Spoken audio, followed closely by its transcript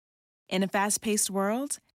In a fast-paced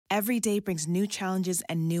world, every day brings new challenges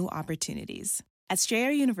and new opportunities. At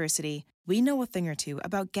Strayer University, we know a thing or two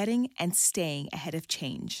about getting and staying ahead of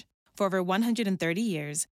change. For over 130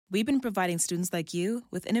 years, we've been providing students like you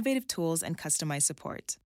with innovative tools and customized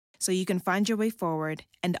support, so you can find your way forward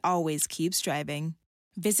and always keep striving.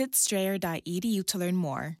 Visit strayer.edu to learn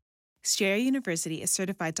more. Strayer University is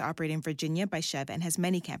certified to operate in Virginia by Chev and has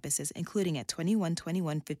many campuses, including at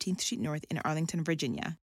 2121 15th Street North in Arlington,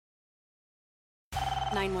 Virginia.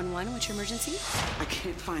 911, what's your emergency? I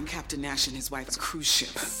can't find Captain Nash and his wife's cruise ship.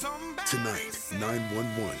 Tonight,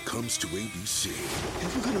 911 comes to ABC.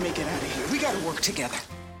 If we're gonna make it out of here, we gotta work together.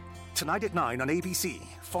 Tonight at 9 on ABC,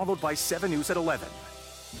 followed by 7 News at 11.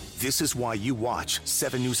 This is why you watch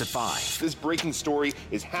 7 News at 5. This breaking story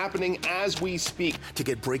is happening as we speak. To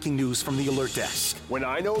get breaking news from the alert desk. When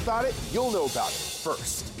I know about it, you'll know about it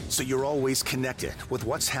first. So you're always connected with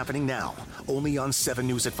what's happening now, only on 7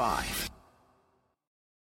 News at 5.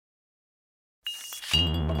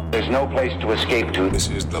 There's no place to escape to. This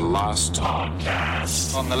is the last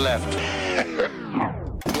podcast. On the left.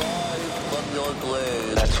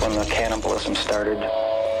 That's when the cannibalism started.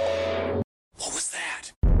 What was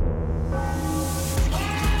that?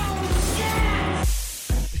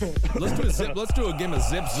 Let's do a game of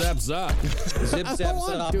zip, zap, zap. Zip, zap,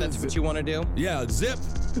 zap. That's what you want to do? Yeah, zip.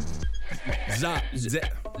 Zap. Zip.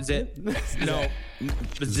 Zip. No.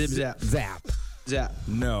 Zip, zap. Zap. Zap.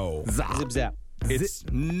 No. Zap. Zip, zap. It's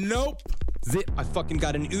nope. Zip. I fucking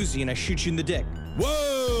got an Uzi and I shoot you in the dick.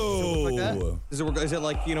 Whoa. Like that? Is it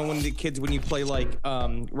like, you know, when the kids, when you play like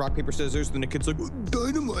rock, paper, scissors, then the kid's like,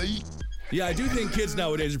 dynamite. Yeah, I do think kids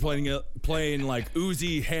nowadays are playing like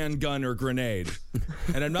Uzi, handgun, or grenade.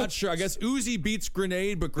 And I'm not sure. I guess Uzi beats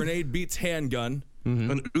grenade, but grenade beats handgun.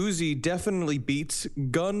 Mm-hmm. An Uzi definitely beats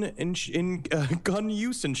gun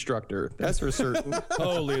use instructor. That's for certain.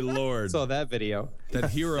 Holy Lord. Saw that video.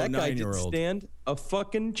 That hero that 9-year-old. guy didn't stand a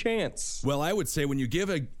fucking chance. Well, I would say when you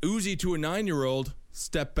give a Uzi to a 9-year-old,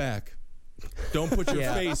 step back. Don't put your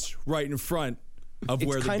face right in front of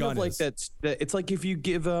where the gun is. It's kind of like that. It's like if you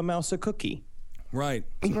give a mouse a cookie. Right.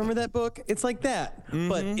 You remember that book? It's like that. Mm-hmm.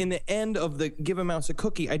 But in the end of the Give a Mouse a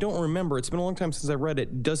Cookie, I don't remember. It's been a long time since I read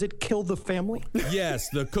it. Does it kill the family? Yes,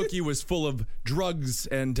 the cookie was full of drugs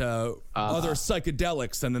and other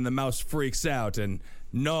psychedelics, and then the mouse freaks out and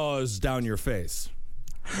gnaws down your face.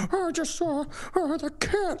 I just saw the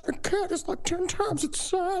cat. The cat is like 10 times its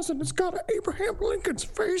size, and it's got an Abraham Lincoln's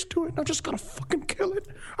face to it, and I just gotta fucking kill it.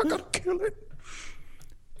 I gotta kill it.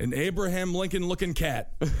 An Abraham Lincoln-looking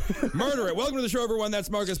cat. Murder it. Welcome to the show, everyone. That's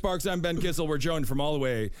Marcus Parks. I'm Ben Kissel. We're joined from all the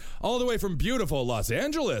way from beautiful Los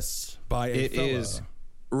Angeles by a It fella. is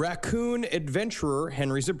raccoon adventurer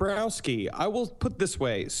Henry Zabrowski. I will put this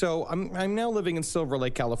way. So I'm now living in Silver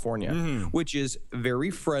Lake, California, which is very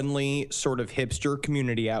friendly, sort of hipster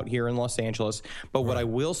community out here in Los Angeles. But what I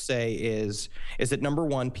will say is that number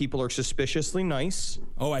one, people are suspiciously nice.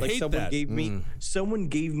 Oh, I hate that. Someone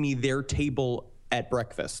gave me their table at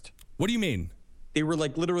breakfast. What do you mean? They were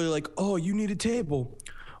like literally like, "Oh, you need a table.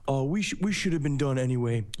 Oh, we should have been done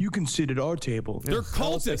anyway. You can sit at our table." They're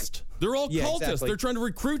cultists. They're all cultists. Exactly. They're trying to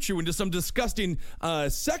recruit you into some disgusting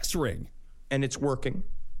sex ring. And it's working.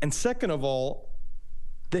 And second of all,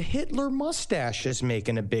 the Hitler mustache is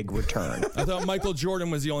making a big return. I thought Michael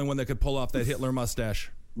Jordan was the only one that could pull off that Hitler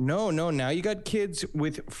mustache. No. Now you got kids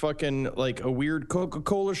with fucking like a weird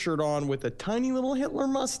Coca-Cola shirt on with a tiny little Hitler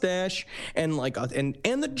mustache and like and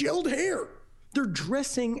the gelled hair. They're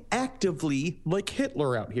dressing actively like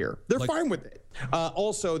Hitler out here. They're fine with it.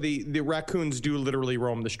 Also, the raccoons do literally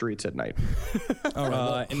roam the streets at night,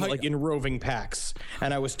 in roving packs.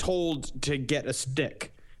 And I was told to get a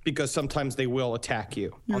stick because sometimes they will attack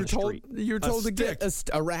you on the street. You're told to get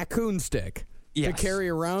a raccoon stick. Yes. To carry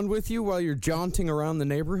around with you while you're jaunting around the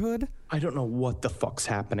neighborhood? I don't know what the fuck's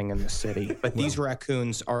happening in this city, but these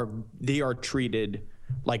raccoons are treated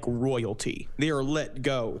like royalty. They are let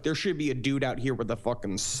go. There should be a dude out here with a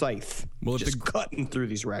fucking scythe just cutting through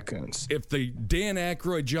these raccoons. If the Dan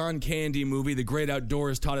Aykroyd, John Candy movie, The Great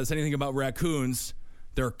Outdoors, taught us anything about raccoons,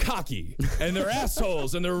 they're cocky, and they're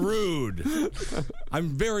assholes, and they're rude.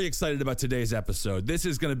 I'm very excited about today's episode. This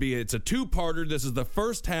is going to be, it's a two-parter. This is the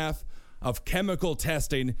first half of chemical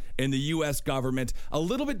testing in the U.S. government. A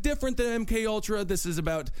little bit different than MK Ultra. This is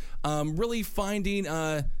about really finding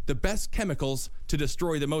the best chemicals to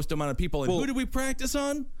destroy the most amount of people. And who do we practice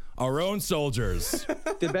on? our own soldiers.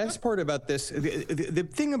 The best part about this, the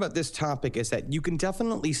thing about this topic is that you can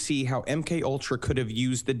definitely see how MK Ultra could have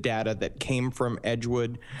used the data that came from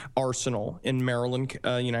Edgewood Arsenal in Maryland,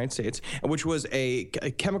 United States, which was a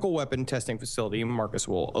chemical weapon testing facility. Marcus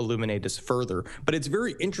will illuminate this further, but it's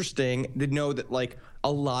very interesting to know that like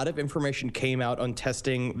a lot of information came out on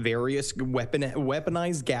testing various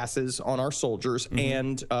weaponized gases on our soldiers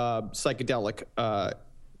and psychedelic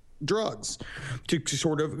drugs to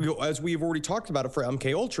sort of, as we've already talked about it for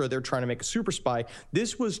MK Ultra, they're trying to make a super spy.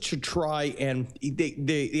 This was to try and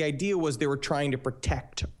the idea was they were trying to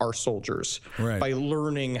protect our soldiers by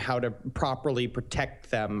learning how to properly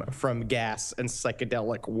protect them from gas and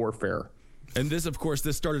psychedelic warfare. And this, of course,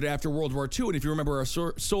 this started after World War II. And if you remember our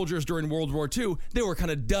soldiers during World War II, they were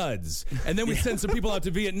kind of duds. And then we sent some people out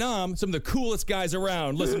to Vietnam, some of the coolest guys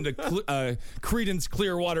around, listening to Creedence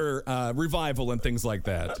Clearwater Revival and things like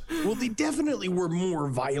that. Well, they definitely were more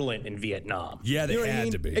violent in Vietnam. Yeah, they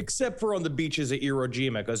had to be. Except for on the beaches at Iwo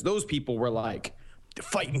Jima, because those people were like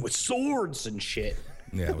fighting with swords and shit.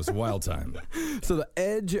 Yeah, it was a wild time. So the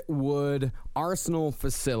Edgewood Arsenal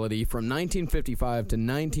facility from 1955 to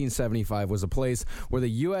 1975 was a place where the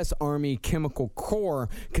U.S. Army Chemical Corps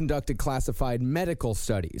conducted classified medical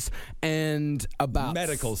studies. And about...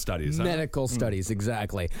 Medical studies, huh? Medical studies,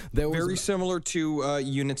 exactly. Very similar to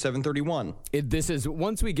Unit 731. This is,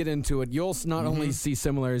 once we get into it, you'll not only see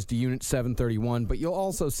similarities to Unit 731, but you'll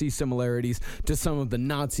also see similarities to some of the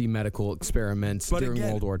Nazi medical experiments during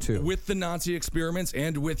World War II. With the Nazi experiments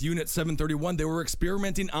and with Unit 731, they were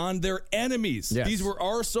experimenting on their enemies. Yes. These were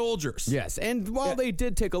our soldiers. Yes, and while they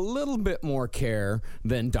did take a little bit more care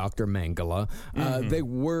than Dr. Mengele, they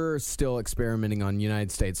were still experimenting on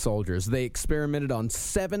United States soldiers. They experimented on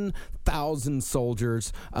 7,000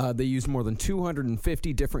 soldiers. They used more than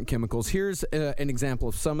 250 different chemicals. Here's an example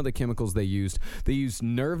of some of the chemicals they used. They used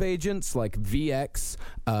nerve agents like VX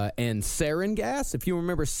and sarin gas. If you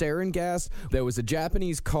remember sarin gas, there was a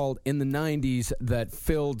Japanese cult in the 90s that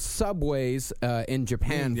filled subways in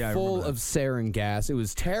Japan full of sarin gas. It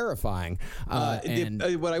was terrifying.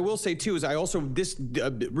 What I will say, too, is I also,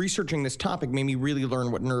 researching this topic made me really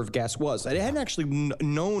learn what nerve gas was. I hadn't actually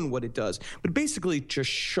known what it does, but basically it just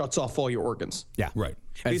shuts off all your organs. Yeah. Right.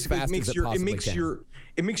 Basically,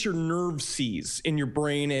 it makes your nerve seize in your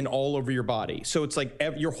brain and all over your body. So it's like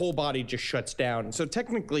your whole body just shuts down. So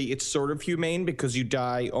technically, it's sort of humane because you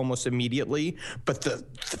die almost immediately. But the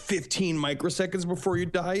 15 microseconds before you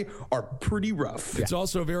die are pretty rough. It's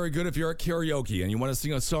also very good if you're at karaoke and you want to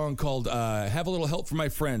sing a song called Have a Little Help from My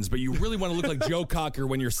Friends, but you really want to look like Joe Cocker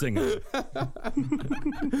when you're singing.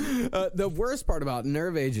 The worst part about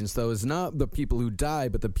nerve agents, though, is not the people who die,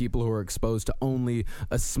 but the people who are exposed to only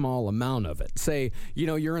a small amount of it. Say,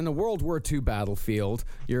 you're in the World War II battlefield.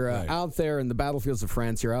 You're out there in the battlefields of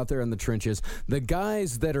France. You're out there in the trenches. The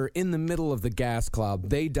guys that are in the middle of the gas cloud,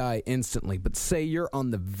 they die instantly. But say you're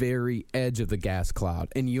on the very edge of the gas cloud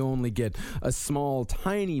and you only get a small,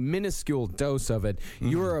 tiny, minuscule dose of it,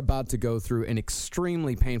 you're about to go through an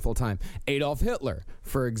extremely painful time. Adolf Hitler,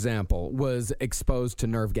 for example, was exposed to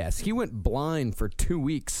nerve gas. He went blind for 2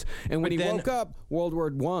 weeks. And when he woke up, World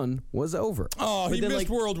War I was over. Oh, he missed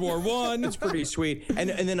World War I. It's pretty sweet. And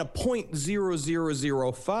then a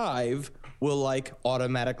 0.0005 will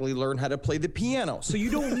automatically learn how to play the piano. So you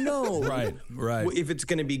don't know right. if it's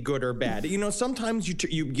going to be good or bad. Sometimes you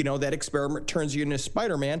that experiment turns you into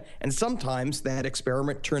Spider-Man, and sometimes that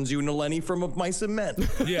experiment turns you into Lenny from Mice and Men.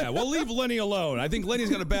 Yeah, well, leave Lenny alone. I think Lenny's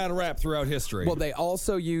got a bad rap throughout history. Well, they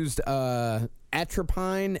also used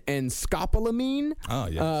atropine and scopolamine,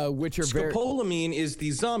 which are scopolamine is the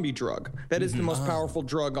zombie drug. That is the most powerful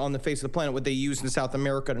drug on the face of the planet. What they use in South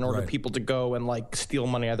America in order for people to go and steal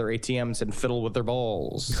money out of their ATMs and fiddle with their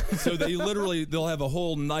balls. So they'll have a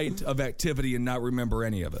whole night of activity and not remember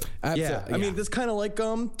any of it. Yeah, I mean, that's kind of like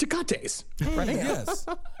Tecates, right? Yes.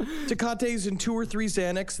 Tecates and 2 or 3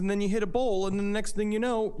 Xanax, and then you hit a bowl, and then the next thing you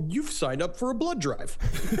know, you've signed up for a blood drive.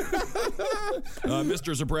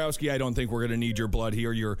 Mr. Zabrowski, I don't think we're going to need your blood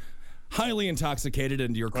here. You're highly intoxicated,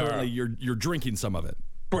 and you're currently you're drinking some of it.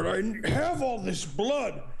 But I have all this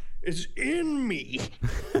blood. It's in me.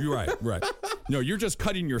 You're right. No, you're just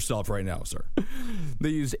cutting yourself right now, sir. They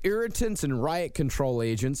used irritants and riot control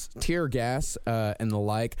agents, tear gas, and the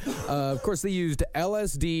like. Of course, they used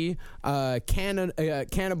LSD,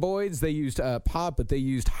 cannabinoids. They used pot, but they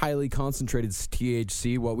used highly concentrated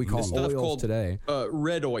THC, what we call oils today.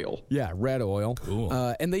 Red oil. Yeah, red oil. Cool.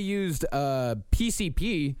 And they used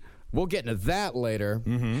PCP, We'll get into that later.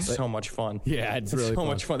 So much fun. Yeah, it's really so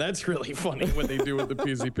much fun. That's really funny what they do with the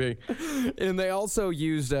PCP. And they also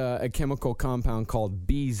used a chemical compound called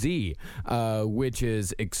BZ, which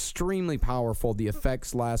is extremely powerful. The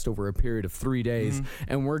effects last over a period of 3 days,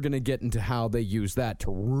 and we're going to get into how they use that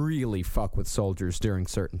to really fuck with soldiers during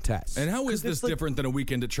certain tests. And how is this different than a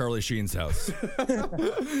weekend at Charlie Sheen's house?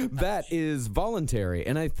 That is voluntary,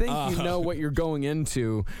 and I think you know what you're going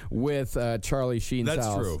into with Charlie Sheen's house.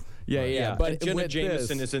 That's true. Yeah. But Jenna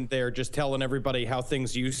Jameson isn't there just telling everybody how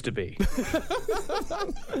things used to be.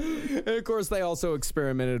 And of course, they also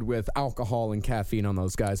experimented with alcohol and caffeine on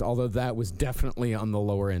those guys, although that was definitely on the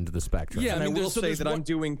lower end of the spectrum. Yeah, and I will say that I'm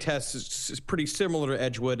doing tests pretty similar to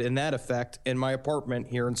Edgewood in that effect in my apartment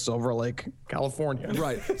here in Silver Lake, California.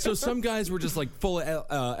 Right. So some guys were just like full of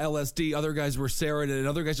LSD, other guys were sarin, and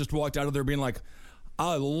other guys just walked out of there being like,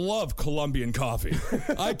 I love Colombian coffee.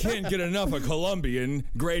 I can't get enough of Colombian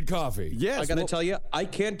grade coffee. Yes, I got to tell you, I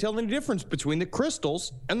can't tell any difference between the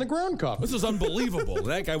crystals and the ground coffee. This is unbelievable.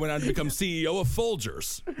 That guy went on to become CEO of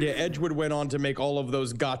Folgers. Yeah, Edgewood went on to make all of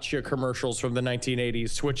those gotcha commercials from the 1980s,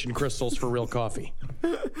 switching crystals for real coffee.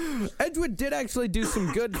 Edgewood did actually do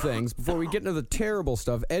some good things. Before we get into the terrible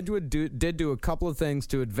stuff, Edgewood did do a couple of things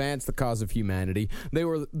to advance the cause of humanity. They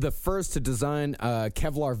were the first to design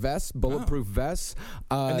Kevlar vests, bulletproof vests.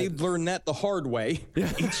 And they learned that the hard way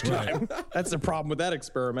each time. Right. That's the problem with that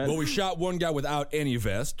experiment. Well, we shot one guy without any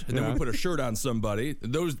vest, and then we put a shirt on somebody.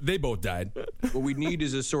 They both died. What we need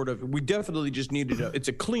is we definitely just needed it's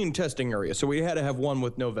a clean testing area, so we had to have one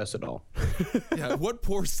with no vest at all. Yeah, what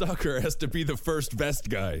poor sucker has to be the first vest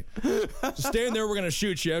guy? Just stand there, we're going to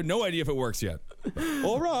shoot you. No idea if it works yet.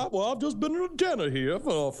 All right, well, I've just been a lieutenant here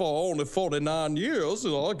for only 49 years,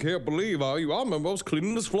 and I can't believe I remember I was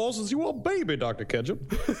cleaning this floor since you were a baby, Dr.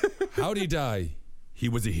 Ketchup. How'd he die? He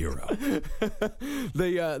was a hero.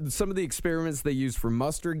 Some of the experiments they used for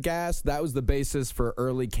mustard gas, that was the basis for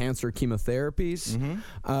early cancer chemotherapies.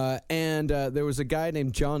 And there was a guy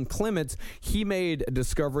named John Clements. He made a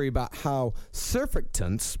discovery about how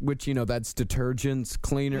surfactants, which, that's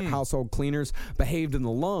detergents, household cleaners, behaved in the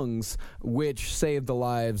lungs, which saved the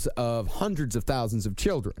lives of hundreds of thousands of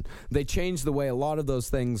children. They changed the way a lot of those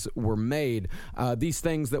things were made. These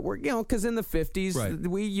things that were, because in the 50s,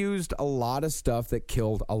 we used a lot of stuff that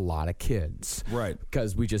killed a lot of kids. Right.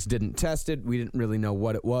 Because we just didn't test it. We didn't really know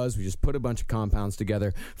what it was. We just put a bunch of compounds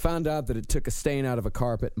together, found out that it took a stain out of a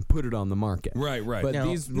carpet and put it on the market. Right. But now,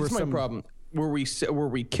 these were my problem. Were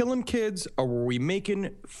we killing kids, or were we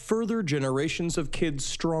making further generations of kids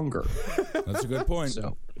stronger? That's a good point.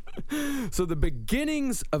 So the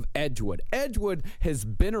beginnings of Edgewood. Edgewood has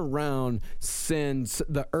been around since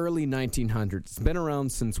the early 1900s. It's been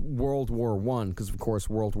around since World War I, because, of course,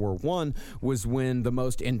 World War I was when the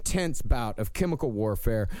most intense bout of chemical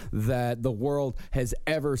warfare that the world has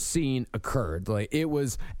ever seen occurred. Like, it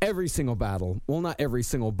was every single battle. Well, not every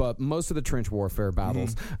single, but most of the trench warfare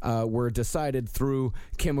battles were decided through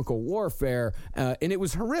chemical warfare, and it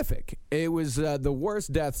was horrific. It was the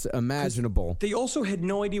worst deaths imaginable. They also had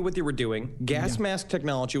no idea what they were doing. Gas mask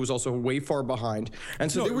technology was also way far behind,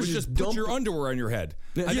 and so they were just put your underwear on your head.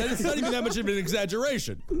 It's not even that much of an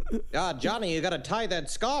exaggeration. Johnny, you got to tie that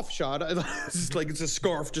scarf shot. It's like it's a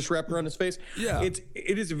scarf just wrapped around his face. Yeah, it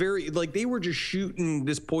is very like they were just shooting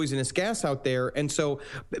this poisonous gas out there, and so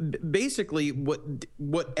basically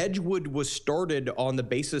what Edgewood was started on the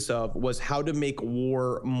basis of was how to make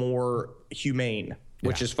war more humane.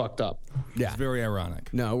 Which is fucked up. Yeah. It's very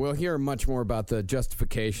ironic. No, we'll hear much more about the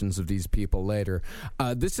justifications of these people later.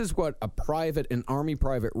 This is what an Army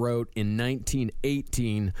private wrote in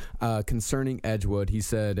 1918 concerning Edgewood. He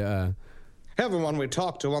said, everyone we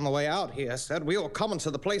talked to on the way out here said we were coming to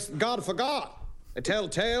the place that God forgot. They tell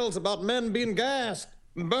tales about men being gassed.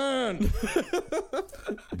 Burned.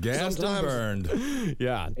 Gassed and burned.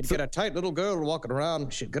 Yeah. You'd get a tight little girl walking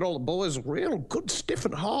around. She'd get all the boys real good, stiff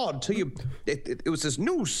and hard till you. It was this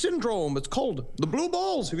new syndrome. It's called the blue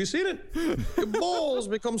balls. Have you seen it? Your balls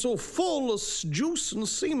become so full of juice and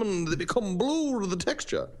semen they become blue to the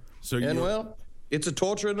texture. Well, it's a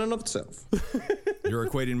torture in and of itself. You're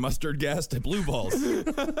equating mustard gas to blue balls.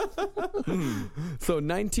 So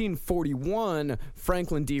 1941,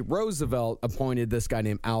 Franklin D. Roosevelt appointed this guy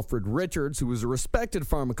named Alfred Richards, who was a respected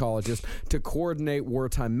pharmacologist, to coordinate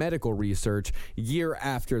wartime medical research. Year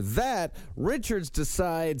after that, Richards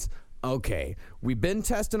decides, okay, we've been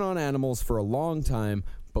testing on animals for a long time,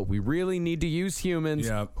 but we really need to use humans.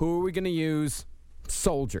 Yep. Who are we going to use?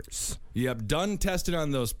 soldiers. Yep, done testing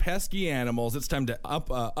on those pesky animals. It's time to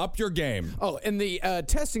up your game. Oh, and the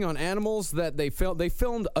testing on animals that they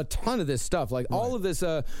filmed a ton of this stuff. Like all of this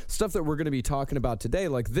stuff that we're going to be talking about today,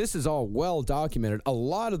 like this is all well documented. A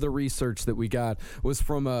lot of the research that we got was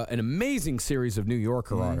from an amazing series of New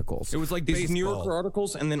Yorker articles. It was like these baseball. New Yorker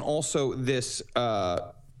articles, and then also this.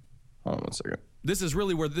 Hold on 1 second. This is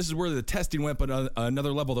where the testing went, but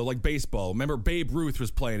another level though, like baseball. Remember, Babe Ruth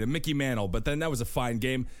was playing and Mickey Mantle, but then that was a fine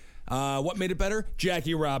game. What made it better?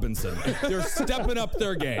 Jackie Robinson. They're stepping up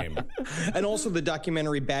their game. And also the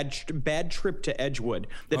documentary Bad Trip to Edgewood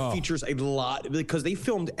that features a lot, because they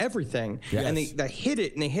filmed everything. Yes. And they hit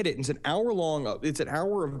it. It's an hour long. It's an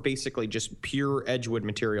hour of basically just pure Edgewood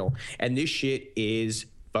material. And this shit is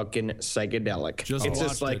fucking psychedelic. It's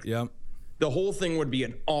just like, yep. The whole thing would be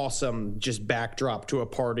an awesome just backdrop to a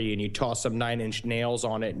party, and you toss some 9 Inch Nails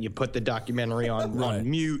on it, and you put the documentary on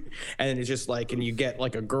mute, and it's just like, and you get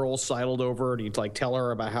like a girl sidled over, and you like tell her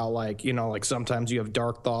about how like, you know, like sometimes you have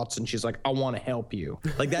dark thoughts, and she's like, I want to help you.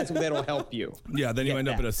 Like that'll help you. Yeah, then you end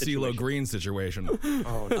up in a CeeLo Green situation.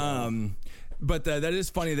 Oh, no. But that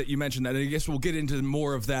is funny that you mentioned that. I guess we'll get into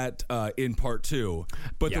more of that in part 2.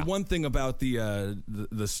 But the one thing about the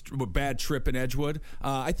bad trip in Edgewood,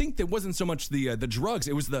 I think that wasn't so much the drugs.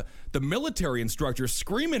 It was the military instructor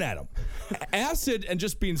screaming at him. Acid and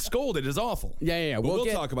just being scolded is awful. Yeah. But we'll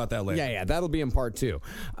talk about that later. Yeah. That'll be in part 2.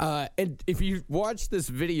 And if you watch this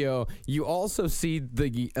video, you also see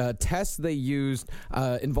the tests they used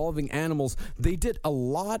involving animals. They did a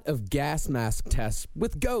lot of gas mask tests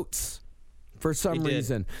with goats. For some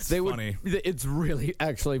reason, funny. It's really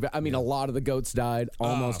actually. I mean, a lot of the goats died.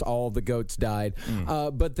 Almost all of the goats died.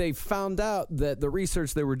 But they found out that the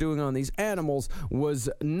research they were doing on these animals was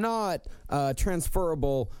not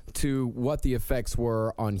transferable to what the effects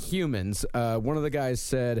were on humans. One of the guys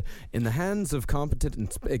said, "In the hands of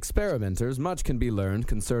competent experimenters, much can be learned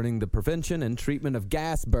concerning the prevention and treatment of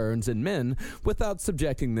gas burns in men without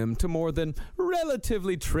subjecting them to more than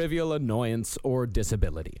relatively trivial annoyance or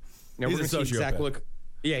disability." Now he's a sociopath.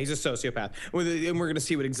 He's a sociopath. And we're going to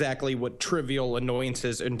see what trivial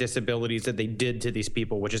annoyances and disabilities that they did to these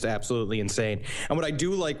people, which is absolutely insane. And what I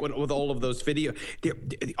do like with all of those videos,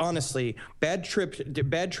 honestly, Bad Trip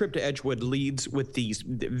to Edgewood leads with these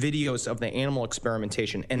videos of the animal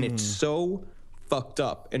experimentation, and it's so fucked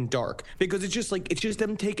up and dark because it's just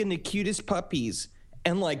them taking the cutest puppies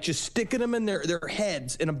and like just sticking them in their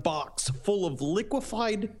heads in a box full of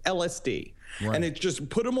liquefied LSD. Right. And it's just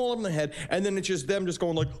put them all in the head, and then it's just them just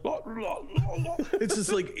going like, it's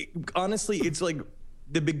just like, honestly, it's like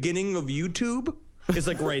the beginning of YouTube. It's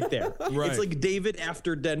like right there. Right. It's like David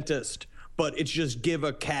After Dentist, but it's just give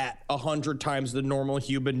a cat 100 times the normal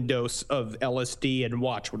human dose of LSD and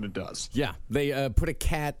watch what it does. Yeah, they put a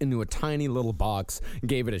cat into a tiny little box,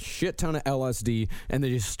 gave it a shit ton of LSD, and they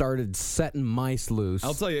just started setting mice loose.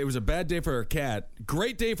 I'll tell you, it was a bad day for a cat.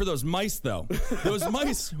 Great day for those mice, though. Those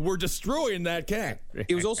mice were destroying that cat.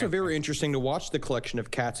 It was also very interesting to watch the collection of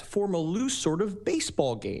cats form a loose sort of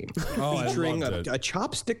baseball game, featuring a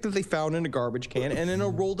chopstick that they found in a garbage can and then a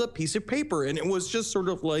rolled up piece of paper, and it was just sort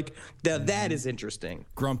of like that is interesting.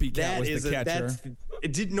 Grumpy Cat was the catcher.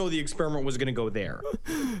 It didn't know the experiment was going to go there.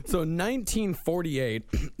 So in 1948,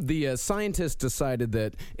 the scientists decided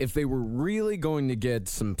that if they were really going to get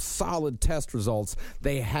some solid test results,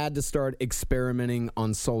 they had to start experimenting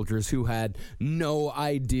on soldiers who had no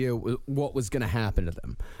idea what was going to happen to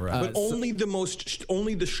them. Right. But only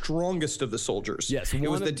the strongest of the soldiers. Yes, it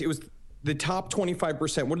was the top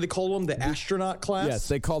 25%. What do they call them? The astronaut class? Yes,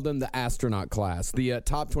 they called them the astronaut class. The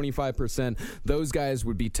top 25%, those guys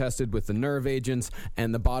would be tested with the nerve agents,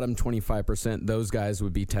 and the bottom 25%, those guys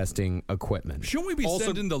would be testing equipment. Shouldn't we be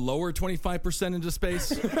sending the lower 25% into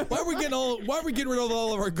space? Why are we getting rid of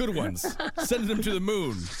all of our good ones? Sending them to the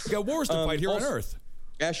moon. We got wars to fight here on Earth.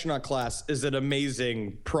 Astronaut Class is an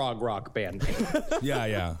amazing prog rock band.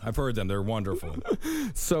 Yeah. I've heard them. They're wonderful.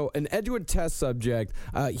 So an Edgewood test subject,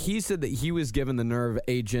 he said that he was given the nerve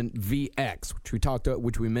agent VX,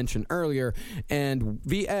 which we mentioned earlier. And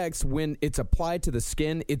VX, when it's applied to the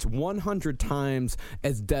skin, it's 100 times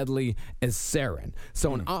as deadly as sarin.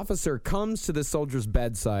 So an officer comes to the soldier's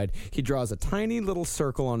bedside. He draws a tiny little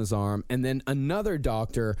circle on his arm, and then another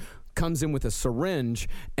doctor comes in with a syringe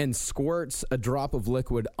and squirts a drop of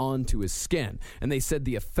liquid onto his skin. And they said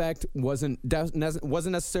the effect wasn't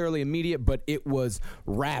necessarily immediate, but it was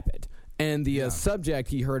rapid. And the subject,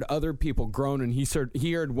 he heard other people groan, and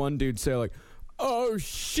he heard one dude say like, "Oh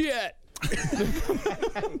shit."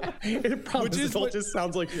 It probably just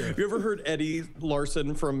sounds like. Have you ever heard Eddie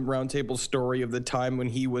Larson from Roundtable's story of the time when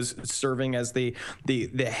he was serving as the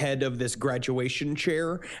head of this graduation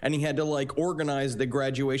chair, and he had to like organize the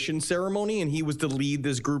graduation ceremony, and he was to lead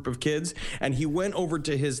this group of kids, and he went over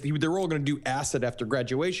to they were all going to do acid after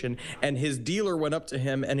graduation, and his dealer went up to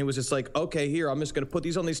him, and he was just like, okay, here, I'm just going to put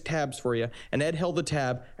these on these tabs for you, and Ed held the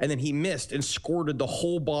tab, and then he missed and squirted the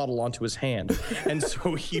whole bottle onto his hand, and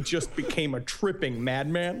so he just became a tripping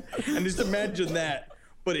madman. And just imagine that.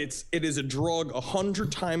 But it is a drug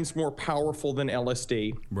 100 times more powerful than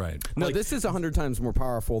LSD. Right. No, this is 100 times more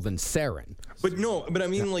powerful than sarin. But I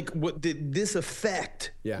mean, like, what this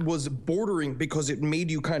effect was bordering because it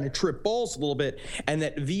made you kind of trip balls a little bit, and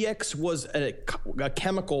that VX was a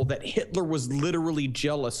chemical that Hitler was literally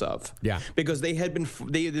jealous of. Yeah. Because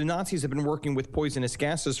the Nazis had been working with poisonous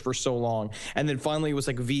gases for so long, and then finally it was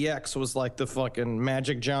like VX was like the fucking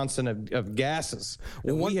Magic Johnson of gases.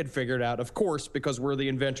 And we had figured out, of course, because we're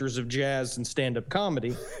the inventors of jazz and stand-up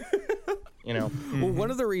comedy. You know, well, one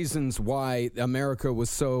of the reasons why America was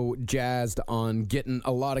so jazzed on getting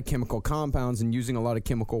a lot of chemical compounds and using a lot of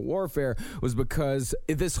chemical warfare was because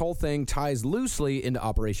this whole thing ties loosely into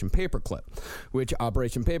Operation Paperclip, which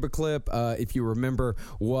Operation Paperclip, if you remember,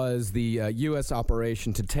 was the U.S.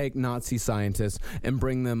 operation to take Nazi scientists and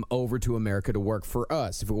bring them over to America to work for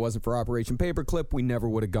us. If it wasn't for Operation Paperclip, we never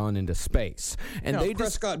would have gone into space. And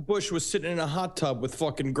Prescott Bush was sitting in a hot tub with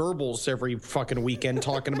fucking Goebbels every fucking weekend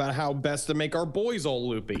talking about how best to make our boys all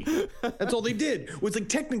loopy. That's all they did. It was like,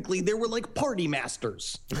 technically, they were like party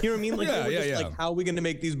masters. You know what I mean? Like, they were just like, how are we going to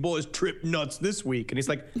make these boys trip nuts this week? And he's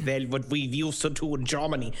like, well, what we used to do in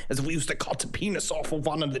Germany is we used to cut the penis off of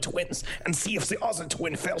one of the twins and see if the other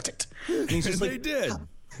twin felt it. And he's just like, they did.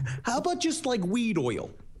 How about just like weed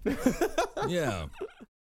oil? Yeah.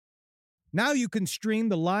 Now you can stream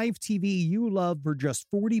the live TV you love for just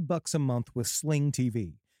 $40 a month with Sling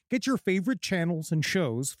TV. Get your favorite channels and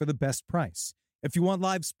shows for the best price. If you want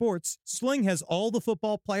live sports, Sling has all the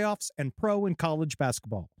football playoffs and pro and college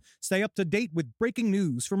basketball. Stay up to date with breaking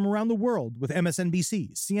news from around the world with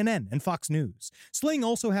MSNBC, CNN, and Fox News. Sling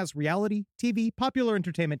also has reality, TV, popular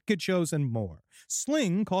entertainment, kid shows, and more.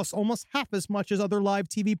 Sling costs almost half as much as other live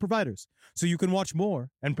TV providers, so you can watch more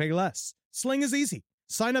and pay less. Sling is easy.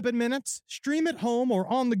 Sign up in minutes, stream at home or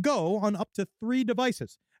on the go on up to 3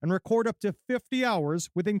 devices, and record up to 50 hours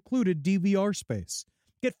with included DVR space.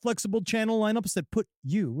 Get flexible channel lineups that put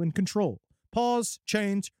you in control. Pause,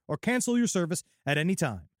 change, or cancel your service at any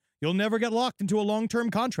time. You'll never get locked into a long-term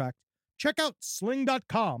contract. Check out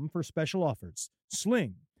Sling.com for special offers.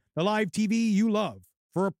 Sling, the live TV you love,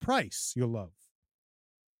 for a price you'll love.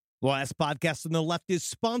 The last podcast on the left is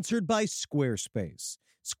sponsored by Squarespace.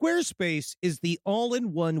 Squarespace is the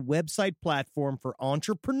all-in-one website platform for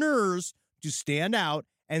entrepreneurs to stand out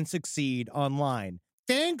and succeed online.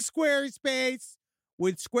 Thanks, Squarespace!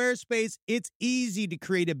 With Squarespace, it's easy to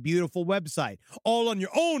create a beautiful website, all on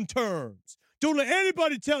your own terms. Don't let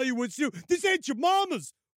anybody tell you what to do. This ain't your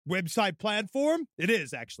mama's website platform. It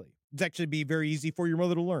is, actually. It's actually be very easy for your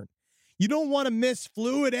mother to learn. You don't want to miss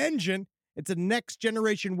Fluid Engine. It's a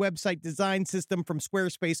next-generation website design system from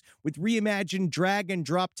Squarespace with reimagined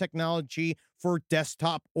drag-and-drop technology for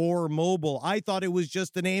desktop or mobile. I thought it was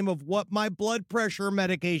just the name of what my blood pressure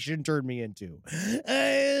medication turned me into.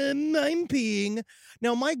 I'm peeing.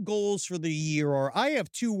 Now, my goals for the year are I have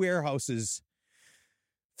 2 warehouses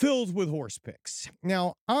filled with horse picks.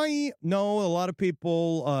 Now, I know a lot of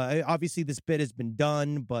people, obviously this bit has been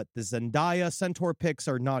done, but the Zendaya Centaur picks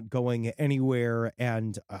are not going anywhere,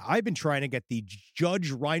 and I've been trying to get the Judge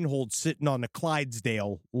Reinhold sitting on the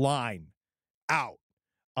Clydesdale line out.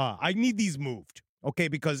 I need these moved, okay,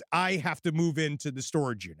 because I have to move into the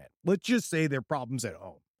storage unit. Let's just say there are problems at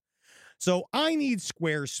home. So I need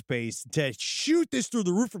Squarespace to shoot this through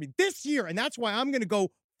the roof for me this year, and that's why I'm going to go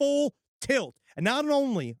full tilt. And not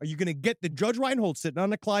only are you going to get the Judge Reinhold sitting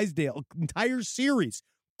on the Clydesdale entire series,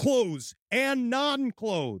 clothes and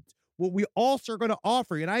non-clothes, what we also are going to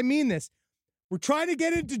offer, and I mean this, we're trying to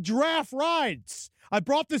get into giraffe rides. I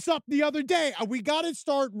brought this up the other day. We got to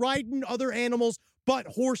start riding other animals but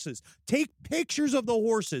horses. Take pictures of the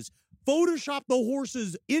horses. Photoshop the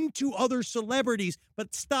horses into other celebrities,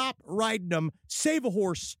 but stop riding them. Save a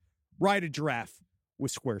horse, ride a giraffe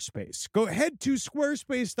with Squarespace. Go ahead to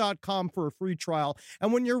squarespace.com for a free trial.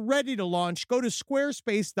 And when you're ready to launch, go to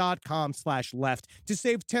squarespace.com/left to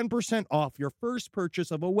save 10% off your first purchase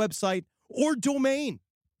of a website or domain.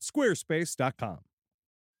 Squarespace.com.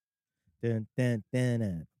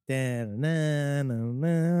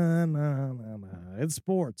 It's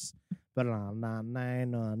sports.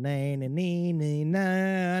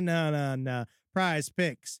 Prize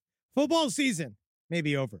Picks. Football season may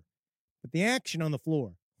be over, but the action on the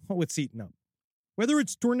floor, it's heating up. Whether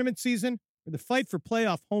it's tournament season or the fight for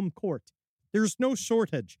playoff home court, there's no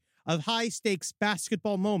shortage of high-stakes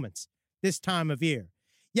basketball moments this time of year.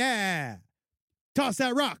 Yeah! Toss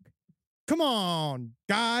that rock. Come on,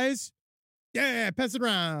 guys. Yeah, pass it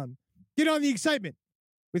around. Get on the excitement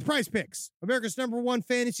with Prize Picks, America's #1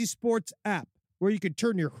 fantasy sports app, where you can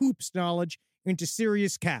turn your hoops knowledge into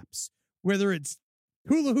serious caps. Whether it's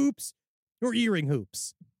hula hoops or earring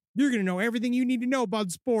hoops, you're going to know everything you need to know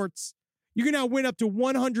about sports. You can now win up to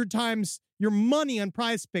 100 times your money on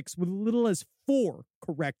Prize Picks with as little as 4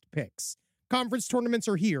 correct picks. Conference tournaments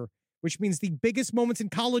are here, which means the biggest moments in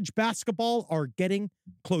college basketball are getting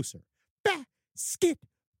closer. Basketball.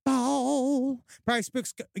 Prize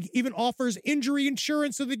Picks even offers injury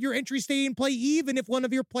insurance so that your entries stay in play even if one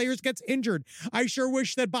of your players gets injured. I sure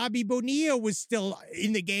wish that Bobby Bonilla was still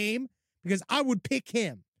in the game, because I would pick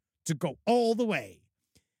him to go all the way.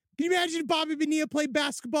 Can you imagine if Bobby Bonilla played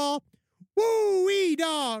basketball? Woo-wee,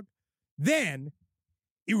 dog. Then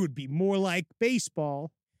it would be more like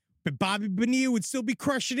baseball, but Bobby Bonilla would still be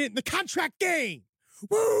crushing it in the contract game.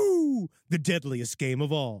 Woo! The deadliest game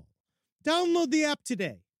of all. Download the app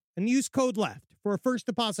today and use code LEFT for a first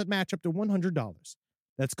deposit match up to $100.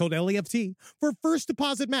 That's code LEFT for a first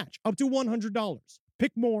deposit match up to $100.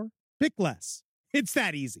 Pick more, pick less. It's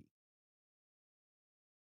that easy.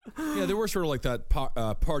 Yeah, they were sort of like that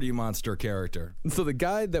party monster character. So the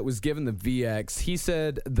guy that was given the VX, he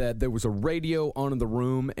said that there was a radio on in the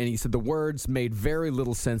room, and he said the words made very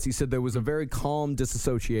little sense. He said there was a very calm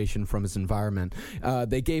disassociation from his environment.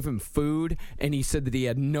 They gave him food, and he said that he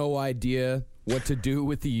had no idea what to do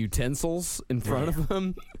with the utensils in front of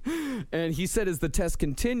him. And he said as the test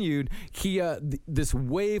continued, this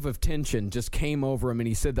wave of tension just came over him, and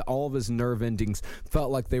he said that all of his nerve endings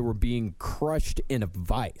felt like they were being crushed in a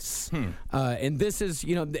vice. And this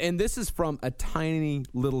is from a tiny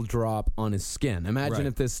little drop on his skin. Imagine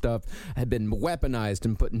if this stuff had been weaponized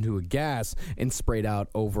and put into a gas and sprayed out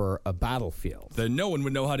over a battlefield. Then no one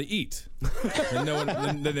would know how to eat. And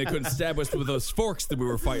then they couldn't stab us with those forks that we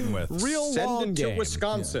were fighting with. Send it to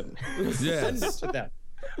Wisconsin. Yeah. Send it to them.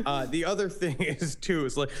 The other thing is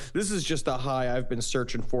like this is just a high I've been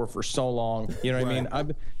searching for so long. You know what I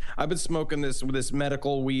mean? I've been smoking this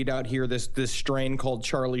medical weed out here, this strain called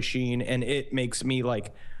Charlie Sheen, and it makes me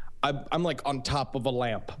like I'm like on top of a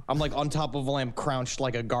lamp. I'm like on top of a lamp, crouched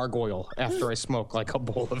like a gargoyle after I smoke like a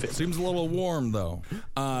bowl of it. Seems a little warm though.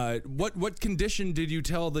 What condition did you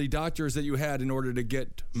tell the doctors that you had in order to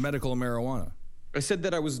get medical marijuana? I said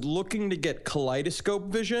that I was looking to get kaleidoscope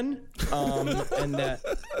vision, and that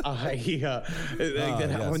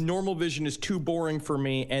normal vision is too boring for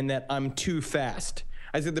me, and that I'm too fast.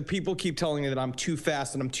 I said the people keep telling me that I'm too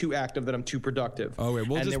fast and I'm too active, that I'm too productive. Oh wait,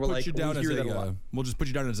 we'll just put you down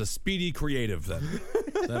as a speedy creative then.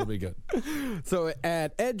 That'll be good. So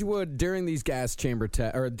at Edgewood during these gas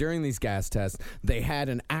tests, they had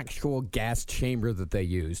an actual gas chamber that they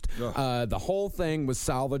used. The whole thing was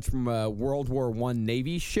salvaged from a World War I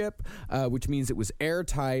Navy ship, which means it was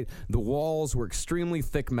airtight. The walls were extremely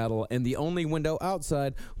thick metal, and the only window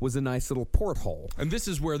outside was a nice little porthole. And this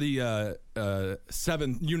is where the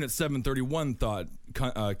Unit 731 thought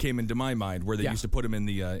came into my mind, where they used to put them in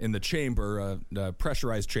the chamber,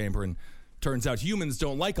 pressurized chamber, and turns out humans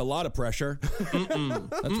don't like a lot of pressure. That's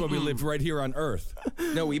why we live right here on Earth.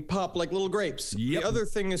 No, we pop like little grapes. Yep. The other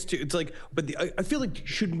thing is it's like, I feel like,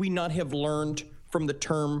 should we not have learned from the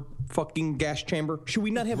term fucking gas chamber? Should we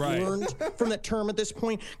not have learned from that term at this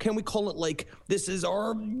point? Can we call it like, this is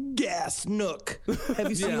our gas nook? Have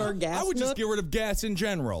you seen our gas nook? I would just get rid of gas in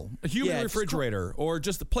general. A human refrigerator or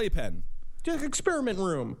just a playpen. Just experiment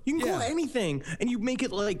room. You can call it anything, and you make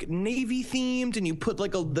it like Navy themed, and you put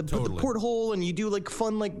like the porthole, and you do like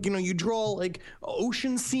fun, like, you know, you draw like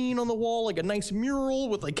ocean scene on the wall, like a nice mural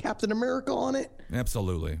with like Captain America on it.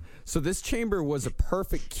 Absolutely. So this chamber was a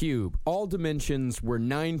perfect cube. All dimensions were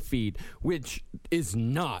 9 feet, which is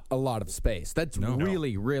not a lot of space. That's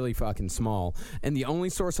really fucking small. And the only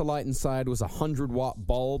source of light inside was a 100-watt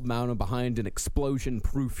bulb mounted behind an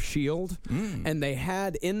explosion-proof shield. And they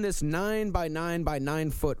had in this 9 by 9 by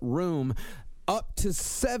 9 foot room up to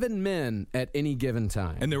 7 men at any given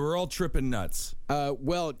time. And they were all tripping nuts.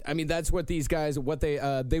 Well, I mean, that's what these guys,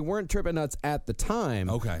 they weren't tripping nuts at the time.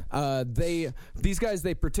 Okay. These guys,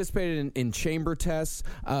 they participated in chamber tests,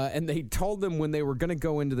 and they told them when they were going to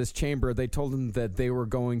go into this chamber, they told them that they were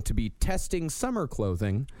going to be testing summer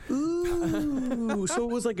clothing. Ooh, so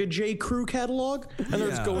it was like a J. Crew catalog? And they're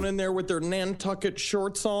just going in there with their Nantucket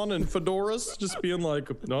shorts on and fedoras, just being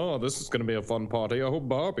like, no, this is going to be a fun party. I hope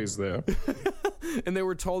Barbie's there. And they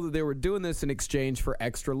were told that they were doing this in exchange for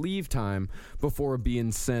extra leave time before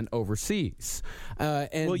being sent overseas.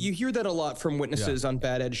 Well, you hear that a lot from witnesses on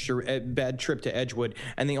Bad Trip to Edgewood,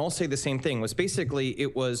 and they all say the same thing. Was basically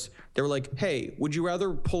they were like, hey, would you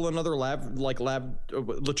rather pull another lab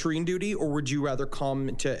latrine duty, or would you rather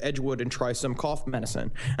come to Edgewood and try some cough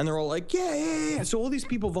medicine? And they're all like, yeah. So all these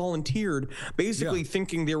people volunteered, basically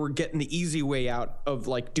thinking they were getting the easy way out of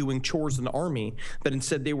like doing chores in the army, but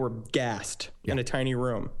instead they were gassed in a tiny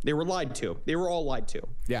room. They were lied to. They were all lied to.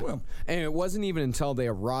 Yeah. Well, and it wasn't even until they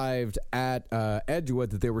arrived at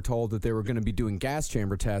Edgewood that they were told that they were going to be doing gas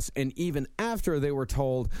chamber tests. And even after they were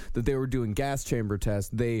told that they were doing gas chamber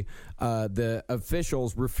tests, the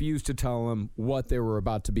officials refused to tell them what they were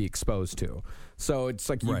about to be exposed to. So it's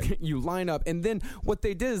like you line up. And then what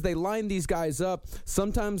they did is they lined these guys up.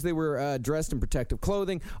 Sometimes they were dressed in protective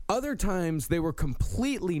clothing. Other times they were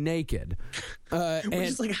completely naked. And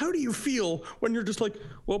it's like, how do you feel when you're just like,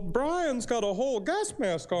 well, Brian's got a whole gas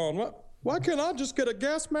mask on. Why can't I just get a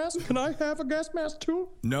gas mask? Can I have a gas mask too?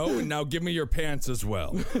 No, and now give me your pants as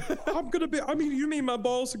well. You mean my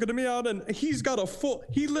balls are going to be out, and he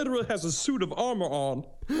literally has a suit of armor on.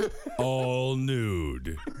 All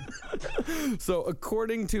nude. So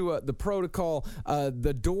according to the protocol,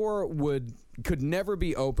 the door could never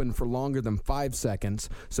be open for longer than 5 seconds.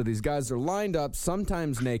 So these guys are lined up,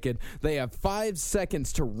 sometimes naked. They have 5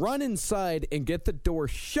 seconds to run inside and get the door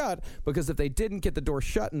shut, because if they didn't get the door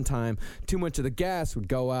shut in time, too much of the gas would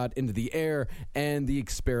go out into the air and the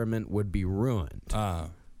experiment would be ruined.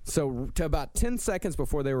 So to about 10 seconds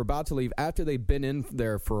before they were about to leave, after they'd been in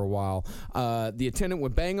there for a while, the attendant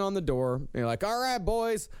would bang on the door. They're like, all right,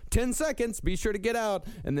 boys, 10 seconds, be sure to get out.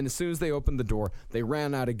 And then as soon as they opened the door, they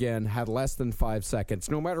ran out again, had less than 5 seconds.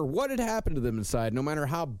 No matter what had happened to them inside, no matter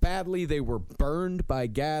how badly they were burned by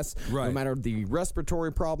gas, no matter the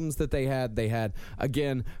respiratory problems that they had,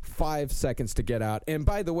 again, 5 seconds to get out. And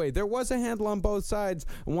by the way, there was a handle on both sides.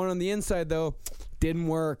 One on the inside, though, didn't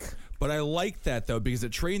work. But I like that, though, because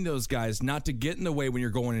it trained those guys not to get in the way when you're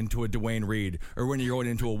going into a Dwayne Reed or when you're going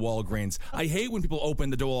into a Walgreens. I hate when people open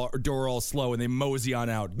the door all slow and they mosey on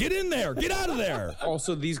out. Get in there! Get out of there!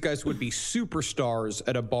 Also, these guys would be superstars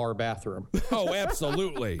at a bar bathroom. Oh,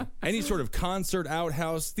 absolutely. Any sort of concert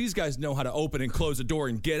outhouse, these guys know how to open and close a door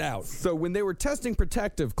and get out. So when they were testing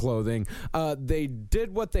protective clothing, they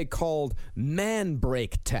did what they called man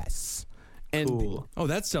break tests. And cool. Oh,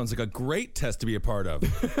 that sounds like a great test to be a part of.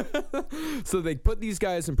 So they put these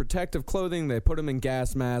guys in protective clothing, they put them in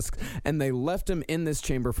gas masks, and they left them in this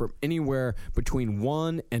chamber for anywhere between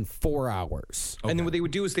 1 and 4 hours. Okay. And then what they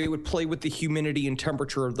would do is they would play with the humidity and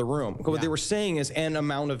temperature of the room. What they were saying is an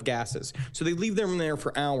amount of gases. So they leave them there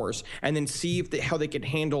for hours and then see how they could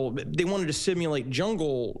handle. They wanted to simulate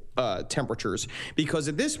jungle temperatures, because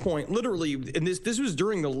at this point, literally, and this was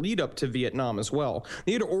during the lead up to Vietnam as well.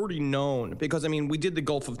 They had already known. Because, I mean, we did the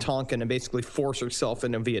Gulf of Tonkin and basically forced ourselves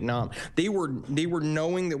into Vietnam. They were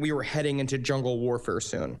knowing that we were heading into jungle warfare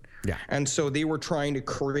soon. Yeah. And so they were trying to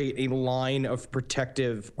create a line of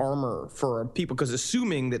protective armor for people, because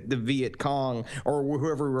assuming that the Viet Cong or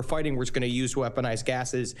whoever we were fighting was going to use weaponized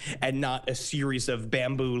gases and not a series of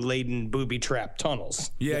bamboo-laden booby-trap tunnels.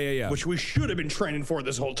 Yeah. Which we should have been training for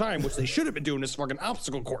this whole time, which they should have been doing as fucking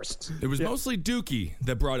obstacle courses. It was mostly Dookie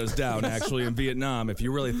that brought us down, actually, in Vietnam, if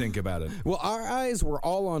you really think about it. Well, our eyes were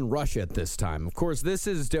all on Russia at this time. Of course, this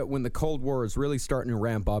is when the Cold War is really starting to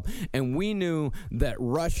ramp up, and we knew that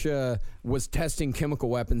Russia was testing chemical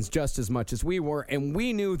weapons just as much as we were, and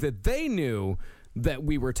we knew that they knew that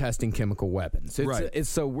we were testing chemical weapons.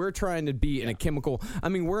 So we're trying to be in a chemical... I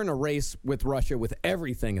mean, we're in a race with Russia with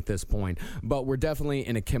everything at this point, but we're definitely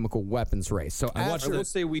in a chemical weapons race. So I will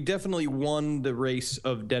say we definitely won the race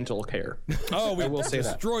of dental care. Oh, we will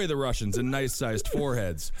destroy the Russians in nice-sized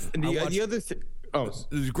foreheads. The other thing... Oh,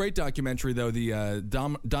 there's a great documentary, though, the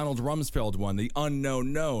Donald Rumsfeld one, The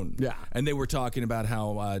Unknown Known. Yeah. And they were talking about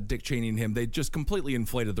how Dick Cheney and him, they just completely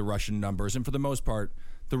inflated the Russian numbers. And for the most part,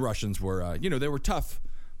 the Russians were, they were tough,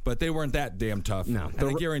 but they weren't that damn tough. No. And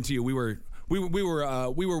I guarantee you, we were we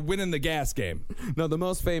were winning the gas game. No, the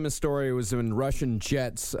most famous story was when Russian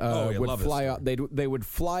jets would fly off. They would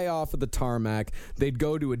fly off of the tarmac. They'd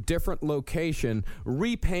go to a different location,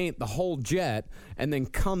 repaint the whole jet, and then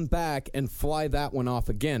come back and fly that one off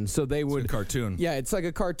again. So they would it's a cartoon. Yeah, it's like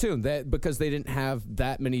a cartoon. Because they didn't have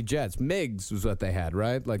that many jets. MiGs was what they had,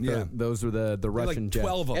 right? Like those were the Russian like jets.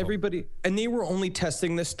 12 of them. Everybody, and they were only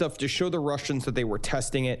testing this stuff to show the Russians that they were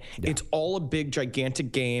testing it. Yeah. It's all a big,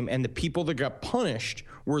 gigantic game, and the people that got punished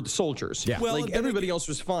were the soldiers. Yeah. Well, like everybody else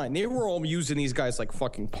was fine. They were all using these guys like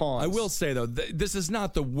fucking pawns. I will say though, this is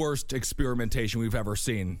not the worst experimentation we've ever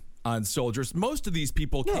seen on soldiers. Most of these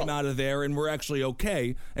people came out of there and were actually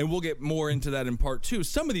okay, and we'll get more into that in part 2.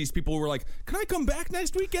 Some of these people were like, can I come back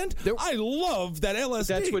next weekend? I love that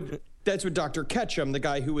LSD. That's what Dr. Ketchum, the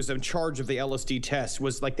guy who was in charge of the LSD test,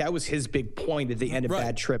 was like. That was his big point at the end of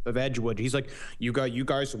Bad Trip of Edgewood. He's like, you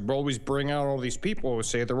guys always bring out all these people who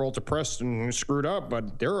say they're all depressed and screwed up,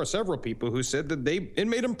 but there are several people who said that it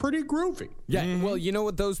made them pretty groovy. Yeah, well, you know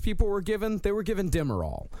what those people were given? They were given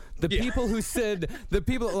Demerol. The people who said,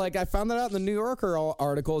 like, I found that out in the New Yorker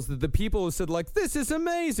articles, that the people who said, like, this is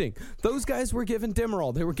amazing, those guys were given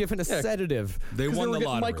Demerol. They were given a sedative. They won the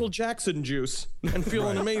lottery. Michael Jackson juice and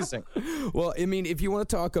feeling amazing. Well, I mean, if you want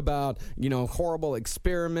to talk about, horrible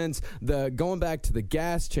experiments, going back to the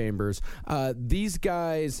gas chambers, these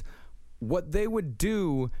guys, what they would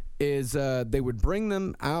do is they would bring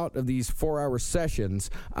them out of these 4-hour sessions,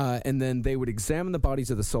 and then they would examine the bodies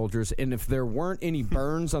of the soldiers, and if there weren't any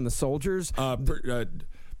burns on the soldiers...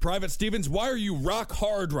 Private Stevens, why are you rock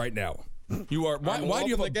hard right now? You are. Why do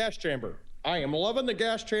you have the gas chamber? I am loving the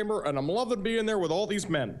gas chamber, and I'm loving being there with all these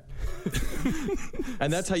men.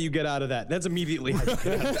 And that's how you get out of that. That's immediately how you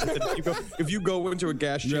get out of that. If you go into a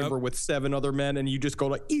gas chamber with 7 other men and you just go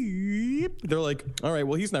like, eep, they're like, all right,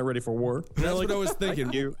 well, he's not ready for war. That's what I was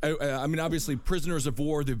thinking. I mean, obviously, prisoners of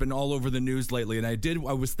war, they've been all over the news lately. And I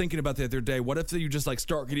was thinking about the other day, what if you just like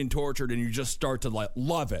start getting tortured and you just start to like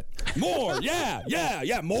love it? More,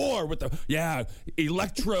 more with the,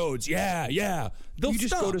 electrodes, They'll you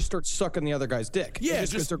just go to start sucking the other guy's dick. Yeah,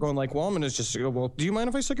 just because they're going like, well, I'm going to just go, well, do you mind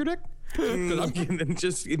if I suck your dick? and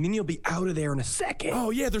then you'll be out of there in a second. Oh,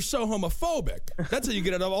 yeah, they're so homophobic. That's how you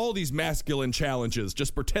get out of all these masculine challenges.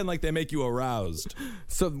 Just pretend like they make you aroused.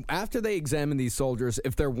 So after they examined these soldiers,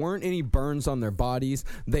 if there weren't any burns on their bodies,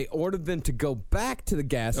 they ordered them to go back to the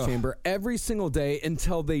gas chamber every single day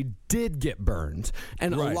until they did get burned.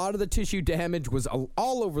 And a lot of the tissue damage was all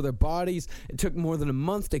over their bodies. It took more than a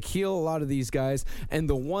month to heal a lot of these guys. And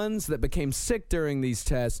the ones that became sick during these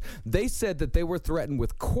tests, they said that they were threatened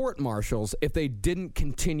with court-martials if they didn't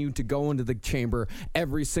continue to go into the chamber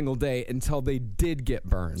every single day until they did get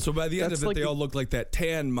burned. So by the end of it, they all look like that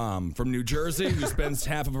tan mom from New Jersey who spends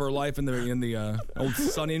half of her life in the old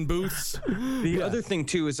sunning booths. The other thing,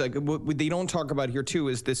 too, is like what they don't talk about here, too,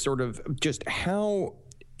 is this sort of just how...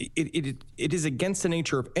 It is against the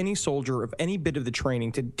nature of any soldier, of any bit of the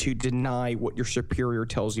training, to deny what your superior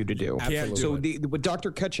tells you to do. Absolutely. So what Dr.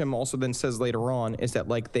 Ketchum also then says later on is that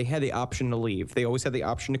like they had the option to leave. They always had the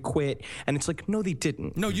option to quit, and it's like, no, they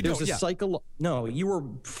didn't. No, you don't. No, you were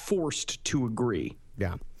forced to agree.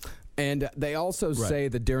 Yeah. And they also say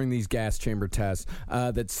that during these gas chamber tests,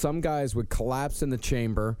 that some guys would collapse in the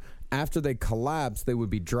chamber. After they collapsed, they would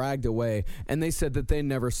be dragged away, and they said that they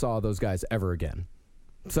never saw those guys ever again.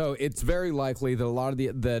 So it's very likely that a lot of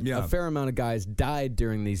a fair amount of guys died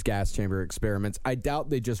during these gas chamber experiments. I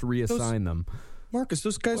doubt they just reassign them. Marcus,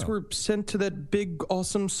 those guys were sent to that big,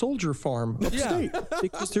 awesome soldier farm upstate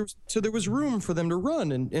because there was room for them to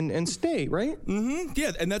run and stay, right? Mm-hmm.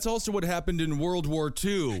 Yeah, and that's also what happened in World War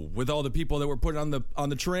II with all the people that were put on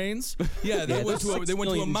the trains. Yeah, they went to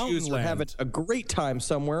a mountain land. Having a great time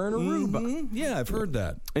somewhere in Aruba. Mm-hmm. Yeah, I've heard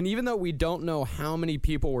that. And even though we don't know how many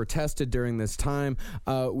people were tested during this time,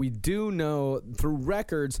 we do know through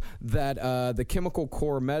records that the Chemical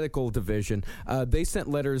Corps Medical Division, they sent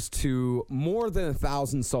letters to more than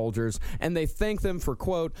 1,000 soldiers, and they thank them for,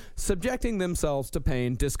 quote, subjecting themselves to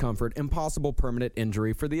pain, discomfort, and possible permanent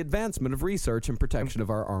injury for the advancement of research and protection of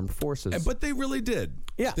our armed forces. But they really did.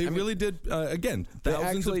 Yeah. They really did. Again,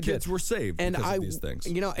 thousands of kids were saved because of these things.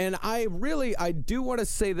 And I do want to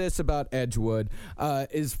say this about Edgewood,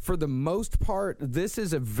 is for the most part, this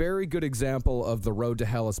is a very good example of the road to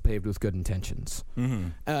hell is paved with good intentions.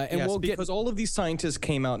 Mm-hmm. Because all of these scientists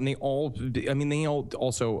came out and they all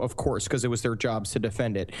also, of course, because it was their jobs to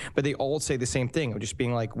defend it, but they all say the same thing of just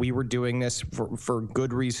being like, we were doing this for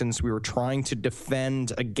good reasons. We were trying to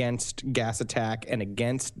defend against gas attack and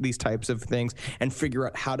against these types of things and figure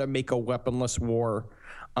out how to make a weaponless war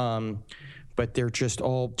but they're just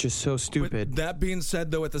all so stupid. But that being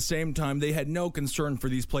said, though, at the same time, they had no concern for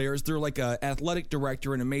these players. They're like an athletic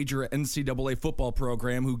director in a major NCAA football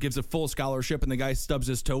program who gives a full scholarship, and the guy stubs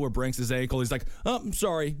his toe or breaks his ankle. He's like, oh, I'm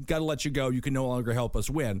sorry, got to let you go. You can no longer help us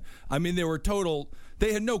win. I mean,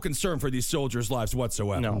 they had no concern for these soldiers' lives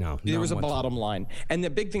whatsoever. No. There was a bottom line. And the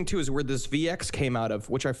big thing, too, is where this VX came out of,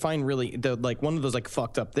 which I find really, one of those,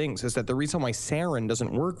 fucked up things, is that the reason why sarin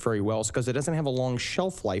doesn't work very well is because it doesn't have a long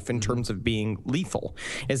shelf life in terms of being lethal,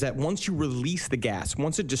 is that once you release the gas,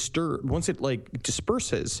 once it disperses,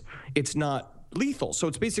 it's not lethal. So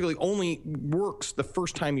it's basically only works the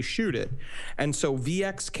first time you shoot it. And so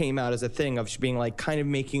VX came out as a thing of being kind of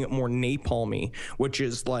making it more napalmy, which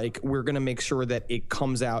is we're going to make sure that it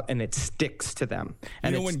comes out and it sticks to them.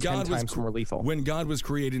 And it's 10 times more lethal. When God was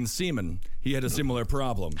creating semen, he had a similar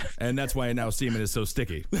problem. And that's why now semen is so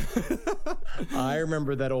sticky. I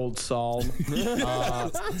remember that old psalm.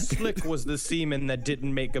 Slick was the semen that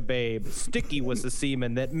didn't make a babe. Sticky was the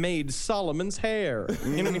semen that made Solomon's hair.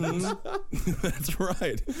 You know what I mean? That's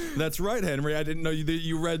right, Henry. I didn't know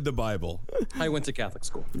you read the Bible. I went to Catholic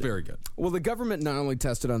school. Very good. Well, the government not only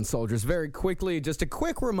tested on soldiers, very quickly, just a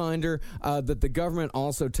quick reminder that the government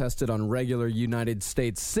also tested on regular United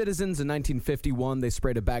States citizens. In 1951, they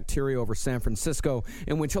sprayed a bacteria over San Francisco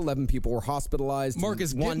in which 11 people were hospitalized.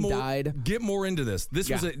 Marcus, one died. Get more into this.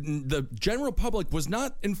 The general public was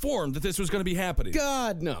not informed that this was going to be happening.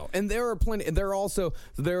 God, no. And there are plenty. There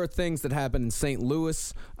are things that happened in St.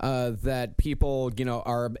 Louis that people,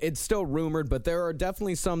 it's still rumored, but there are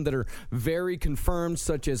definitely some that are very confirmed,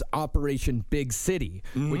 such as Operation Big City,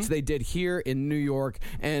 which they did here in New York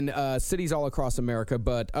and cities all across America.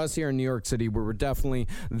 But us here in New York City, we were definitely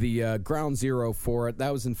the ground zero for it.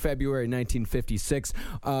 That was in February 1956.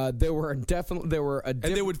 And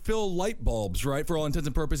they would fill light bulbs, right, for all intents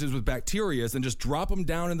and purposes, with bacteria, and just drop them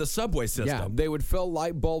down in the subway system. Yeah, they would fill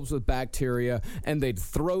light bulbs with bacteria, and they'd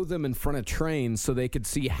throw them in front of trains so they could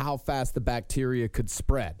see how fast the bacteria could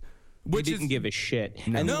spread. Which didn't give a shit.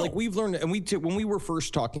 And we've learned, and when we were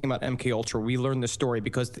first talking about MK Ultra, we learned the story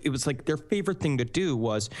because it was their favorite thing to do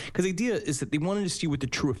was, because the idea is that they wanted to see what the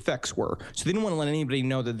true effects were. So they didn't want to let anybody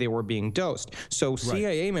know that they were being dosed. So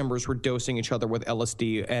CIA members were dosing each other with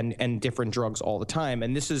LSD and different drugs all the time.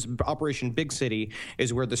 And this is Operation Big City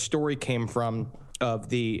is where the story came from of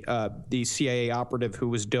the CIA operative who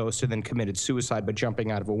was dosed and then committed suicide by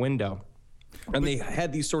jumping out of a window. And they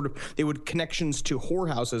had these connections to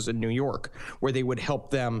whorehouses in New York where they would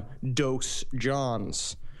help them dose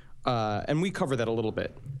Johns. And we cover that a little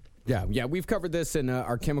bit. Yeah, we've covered this in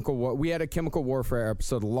our chemical war. We had a chemical warfare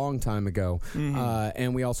episode a long time ago,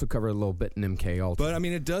 and we also covered a little bit in MK Ultra. But I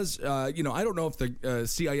mean, it does. I don't know if the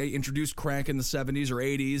CIA introduced crack in the 70s or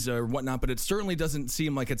 80s or whatnot, but it certainly doesn't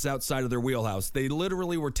seem like it's outside of their wheelhouse. They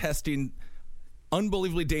literally were testing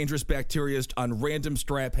unbelievably dangerous bacteria on random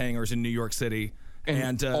strap hangers in New York City.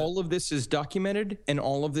 And all of this is documented, and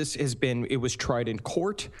all of this was tried in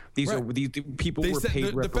court. These people were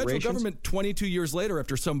paid reparations. The federal government, 22 years later,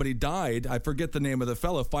 after somebody died, I forget the name of the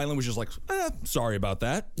fellow, finally was just like, sorry about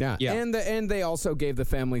that. Yeah. And they also gave the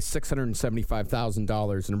family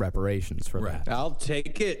 $675,000 in reparations for that. I'll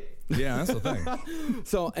take it. Yeah, that's the thing.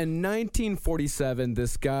 So in 1947,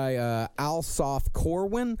 this guy, Alsop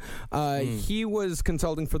Corwin, he was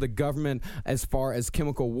consulting for the government as far as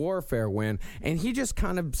chemical warfare went, and he just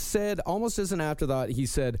kind of said, almost as an afterthought, he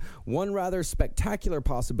said, one rather spectacular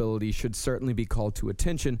possibility should certainly be called to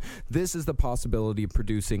attention. This is the possibility of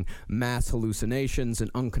producing mass hallucinations and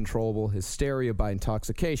uncontrollable hysteria by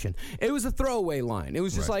intoxication. It was a throwaway line. It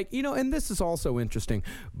was just and this is also interesting.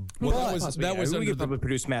 Well, that was we could probably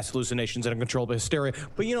produce mass hallucinations and uncontrollable hysteria.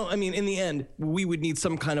 But, in the end, we would need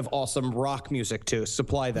some kind of awesome rock music to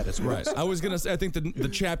supply that as well. Right. I was going to say, I think the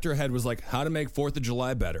chapter head was how to make 4th of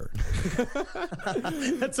July better.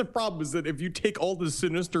 That's the problem, is that if you take all the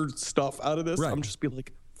sinister stuff out of this, I'm just be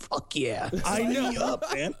like, fuck yeah. I know.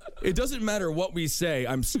 Up, man. It doesn't matter what we say.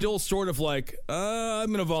 I'm still sort of I'm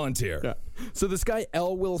going to volunteer. Yeah. So this guy,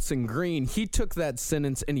 L. Wilson Green, he took that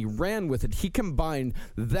sentence and he ran with it. He combined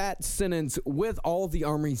that sentence with all of the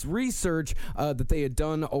Army's research that they had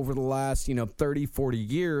done over the last, 30, 40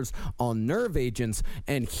 years on nerve agents.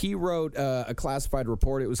 And he wrote a classified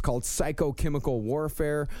report. It was called Psychochemical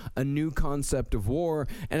Warfare, A New Concept of War.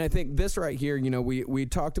 And I think this right here, we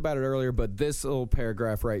talked about it earlier, but this little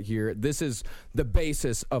paragraph right here, this is the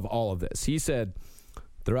basis of all of this. He said,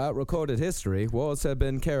 throughout recorded history, wars have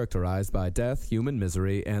been characterized by death, human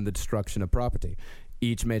misery, and the destruction of property,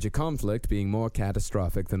 each major conflict being more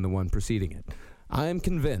catastrophic than the one preceding it. I am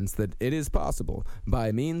convinced that it is possible,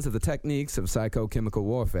 by means of the techniques of psychochemical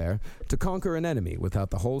warfare, to conquer an enemy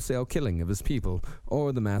without the wholesale killing of his people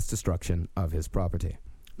or the mass destruction of his property.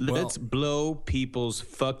 Let's blow people's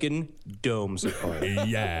fucking domes apart.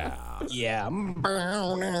 Yeah. Yeah. I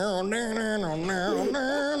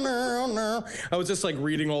was just like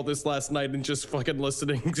reading all this last night and just fucking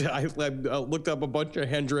listening. I looked up a bunch of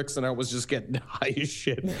Hendrix and I was just getting high as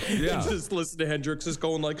shit. Yeah. And just listen to Hendrix just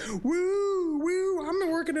going like, woo, woo, I'm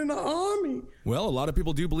working in the army. Well, a lot of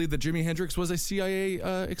people do believe that Jimi Hendrix was a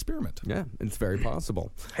CIA experiment. Yeah, it's very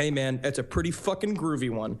possible. Hey, man, it's a pretty fucking groovy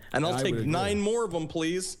one. And I'll take 9 more of them,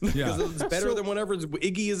 please. Yeah. Because it's better than whatever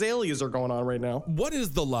Iggy Azaleas are going on right now. What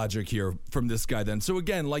is the logic here from this guy then? So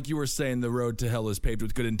again, like you were saying, the road to hell is paved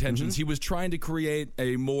with good intentions. He was trying to create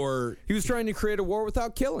a more... He was trying to create a war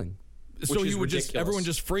without killing. So he would just... Everyone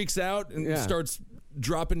just freaks out and starts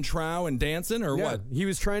dropping trow and dancing, or what? He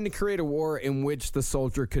was trying to create a war in which the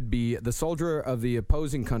soldier of the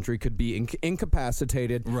opposing country could be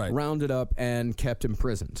incapacitated, rounded up, and kept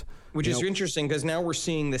imprisoned. Which is interesting because now we're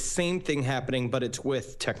seeing the same thing happening, but it's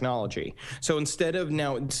with technology. So instead of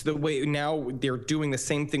now they're doing the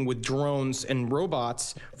same thing with drones and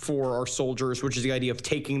robots for our soldiers, which is the idea of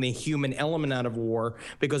taking the human element out of war,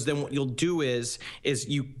 because then what you'll do is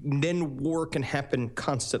war can happen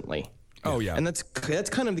constantly. Oh, yeah. And that's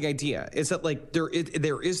kind of the idea, is that like there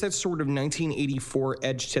is that sort of 1984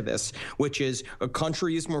 edge to this, which is a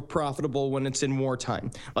country is more profitable when it's in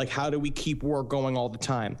wartime. Like, how do we keep war going all the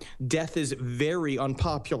time? Death is very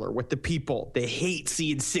unpopular with the people. They hate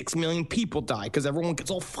seeing 6 million people die because everyone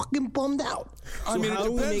gets all fucking bummed out. So I mean, it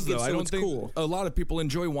depends, though. I don't think a lot of people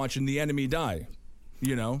enjoy watching the enemy die,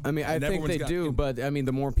 you know? I mean, I think they do, but I mean,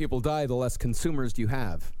 the more people die, the less consumers you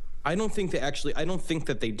have. I don't think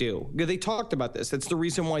that they do. They talked about this. That's the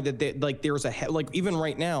reason why there's even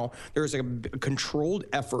right now, there's a controlled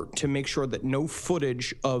effort to make sure that no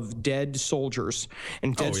footage of dead soldiers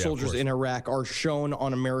and dead soldiers in Iraq are shown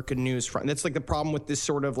on American news front. That's like the problem with this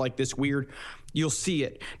sort of like this weird, you'll see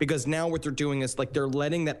it because now what they're doing is like they're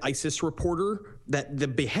letting that ISIS reporter, that the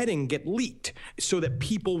beheading get leaked so that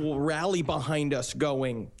people will rally behind us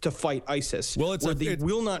going to fight ISIS. Well, they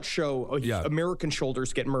will not show American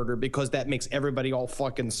shoulders get murdered because that makes everybody all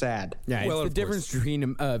fucking sad. Yeah, it's the difference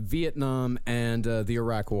between Vietnam and the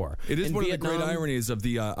Iraq War. It is one of the great ironies of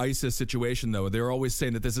the ISIS situation, though. They're always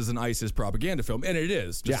saying that this is an ISIS propaganda film, and it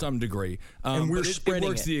is to some degree. And we're spreading it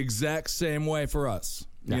works the exact same way for us,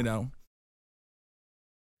 you know?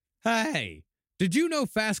 Hey, did you know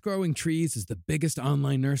Fast Growing Trees is the biggest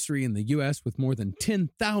online nursery in the U.S. with more than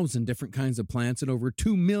 10,000 different kinds of plants and over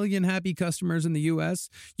 2 million happy customers in the U.S.?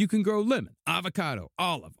 You can grow lemon, avocado,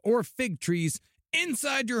 olive, or fig trees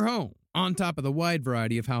inside your home, on top of the wide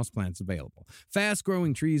variety of houseplants available. Fast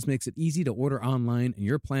Growing Trees makes it easy to order online, and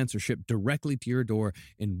your plants are shipped directly to your door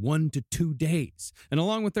in 1 to 2 days. And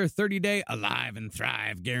along with their 30-day Alive and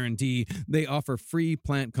Thrive guarantee, they offer free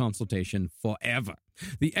plant consultation forever.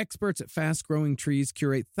 The experts at Fast Growing Trees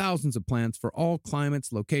curate thousands of plants for all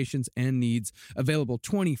climates, locations, and needs. Available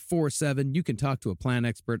 24/7, you can talk to a plant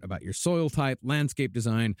expert about your soil type, landscape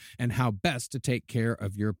design, and how best to take care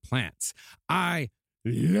of your plants. I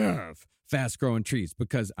love Fast Growing Trees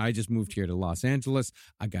because I just moved here to Los Angeles.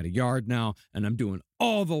 I got a yard now, and I'm doing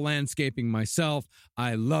all the landscaping myself.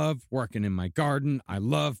 I love working in my garden. I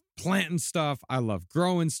love planting stuff. I love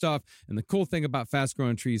growing stuff. And the cool thing about Fast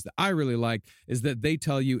Growing Trees that I really like is that they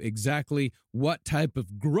tell you exactly what type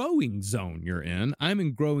of growing zone you're in. I'm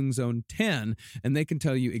in growing zone 10, and they can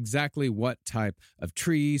tell you exactly what type of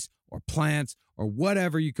trees or plants or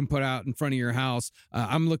whatever you can put out in front of your house.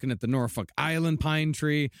 I'm looking at the Norfolk Island pine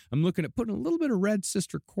tree. I'm looking at putting a little bit of red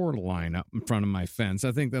sister cordyline up in front of my fence.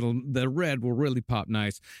 I think the red will really pop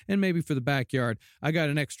nice. And maybe for the backyard, I got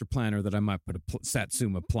an extra planter that I might put a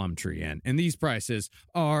Satsuma plum tree in. And these prices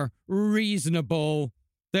are reasonable.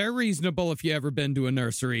 They're reasonable if you ever been to a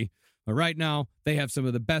nursery. But right now, they have some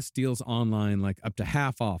of the best deals online, like up to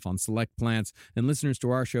half off on select plants. And listeners to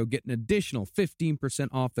our show get an additional 15%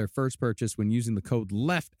 off their first purchase when using the code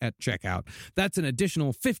LEFT at checkout. That's an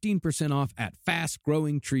additional 15% off at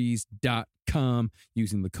fastgrowingtrees.com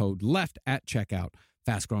using the code LEFT at checkout.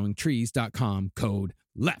 Fastgrowingtrees.com, code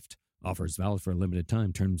LEFT. Offers valid for a limited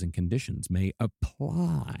time. Terms and conditions may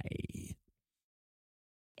apply.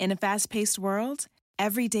 In a fast-paced world,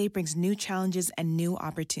 every day brings new challenges and new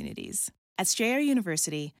opportunities. At Strayer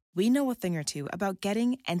University, we know a thing or two about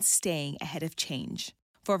getting and staying ahead of change.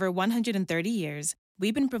 For over 130 years,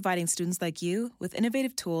 we've been providing students like you with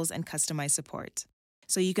innovative tools and customized support,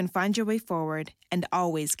 so you can find your way forward and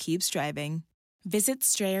always keep striving. Visit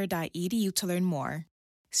strayer.edu to learn more.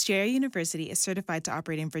 Strayer University is certified to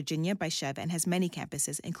operate in Virginia by Chev and has many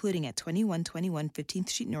campuses, including at 2121 15th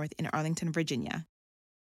Street North in Arlington, Virginia.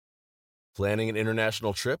 Planning an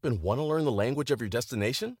international trip and want to learn the language of your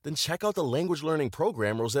destination? Then check out the language learning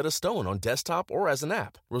program Rosetta Stone on desktop or as an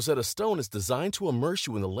app. Rosetta Stone is designed to immerse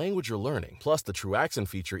you in the language you're learning. Plus, the True Accent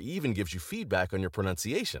feature even gives you feedback on your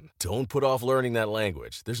pronunciation. Don't put off learning that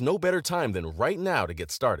language. There's no better time than right now to get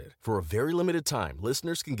started. For a very limited time,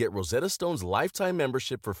 listeners can get Rosetta Stone's lifetime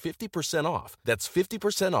membership for 50% off. That's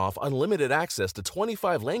 50% off unlimited access to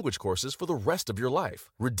 25 language courses for the rest of your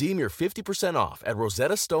life. Redeem your 50% off at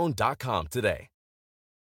rosettastone.com today.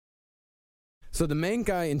 So the main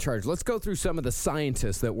guy in charge, let's go through some of the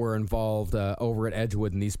scientists that were involved over at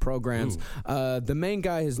Edgewood in these programs. The main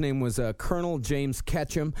guy, his name was Colonel James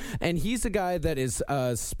Ketchum, and he's a guy that is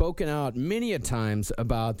spoken out many a times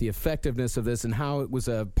about the effectiveness of this and how it was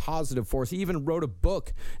a positive force. He even wrote a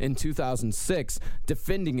book in 2006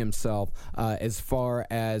 defending himself as far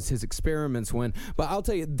as his experiments went. But I'll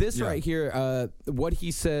tell you this right here, what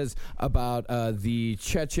he says about the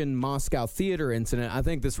Chechen Moscow theater incident, I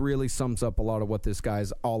think this really sums up a lot of what this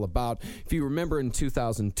guy's all about. If you remember in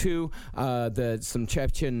 2002, some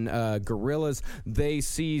Chechen guerrillas, they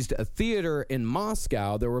seized a theater in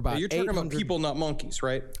Moscow. There were about You're talking about people, not monkeys,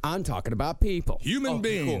 right? I'm talking about people. Human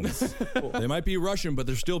beings. Cool. They might be Russian, but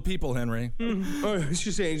they're still people, Henry. I was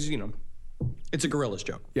just saying, it's a gorillas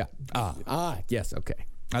joke. Yeah. Yes, okay.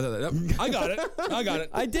 I got it.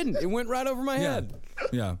 I didn't. It went right over my head.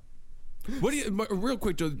 Yeah. What do you, real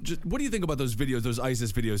quick, Joe, what do you think about those videos, those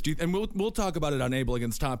ISIS videos? And we'll talk about it on Able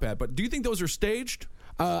Against Top Hat, but do you think those are staged?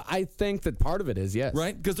 I think that part of it is, yes.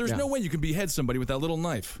 Right? Because there's no way you can behead somebody with that little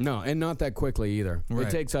knife. No, and not that quickly either. Right.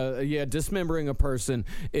 It takes dismembering a person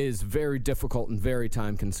is very difficult and very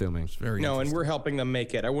time consuming. And we're helping them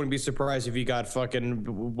make it. I wouldn't be surprised if you got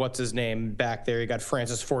fucking, what's his name back there? You got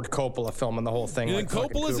Francis Ford Coppola filming the whole thing. You think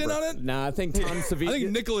Coppola's in on it? Nah, I think Tom Savini. I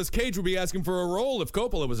think Nicolas Cage would be asking for a role if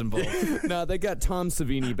Coppola was involved. No, they got Tom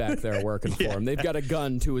Savini back there working for him. They've got a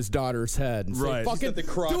gun to his daughter's head. And say, fucking the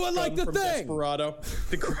crotch do it like the from thing. Desperado.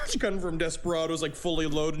 The crotch gun from Desperado is like fully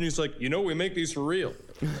loaded, and he's like, we make these for real.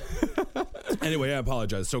 Anyway, I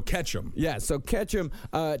apologize. So Ketchum. Yeah, so Ketchum,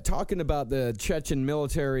 talking about the Chechen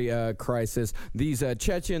military crisis, these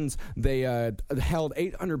Chechens, they held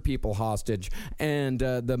 800 people hostage, and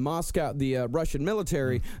the Russian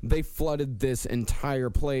military, they flooded this entire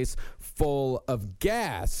place full of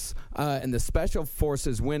gas, and the special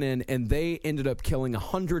forces went in, and they ended up killing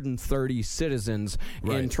 130 citizens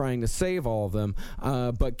in trying to save all of them.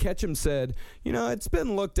 But Ketchum said, it's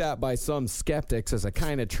been looked at by some skeptics as a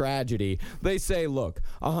kind of tragedy. They say, look,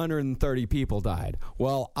 130 people died.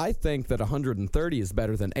 Well, I think that 130 is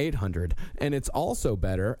better than 800, and it's also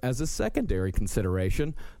better, as a secondary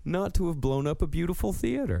consideration, not to have blown up a beautiful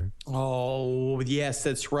theater. Oh, yes,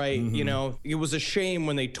 that's right. Mm-hmm. It was a shame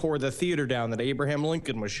when they tore the theater down that Abraham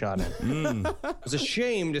Lincoln was shot in. It was a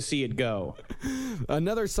shame to see it go.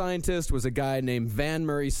 Another scientist was a guy named Van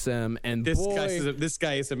Murray Sim, and this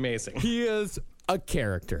guy is amazing. He is a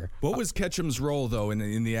character. What was Ketchum's role, though,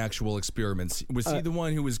 in the actual experiments? Was he the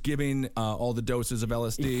one who was giving all the doses of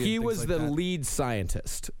LSD? He was the lead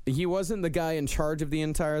scientist. He wasn't the guy in charge of the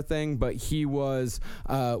entire thing, but he was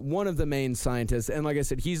one of the main scientists. And like I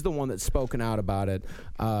said, he's the one that's spoken out about it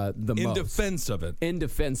the most. In defense of it. In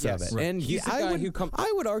defense of it. Right. And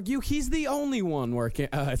I would argue he's the only one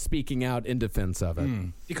speaking out in defense of it.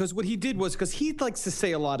 Because what he did was, because he likes to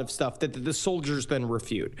say a lot of stuff that the soldiers then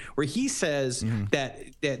refute, where he says that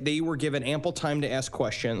they were given ample time to ask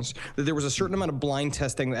questions, that there was a certain amount of blind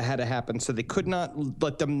testing that had to happen, so they could not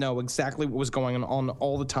let them know exactly what was going on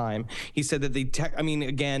all the time. He said that they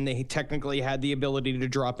technically had the ability to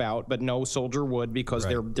drop out, but no soldier would, because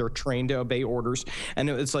they're trained to obey orders, and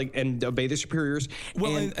it's like, and obey their superiors.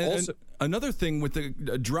 Well, and also, another thing with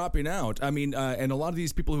the dropping out, and a lot of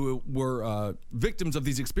these people who were victims of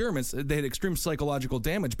these experiments, they had extreme psychological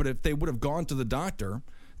damage, but if they would have gone to the doctor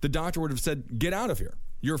would have said, "Get out of here.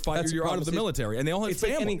 You're out of the military." And they all had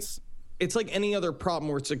families. It's like any other problem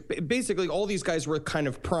where it's like, basically all these guys were kind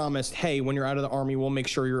of promised, hey, when you're out of the army, we'll make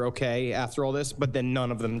sure you're okay after all this, but then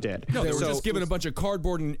none of them did. No, they were just given a bunch of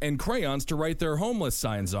cardboard and crayons to write their homeless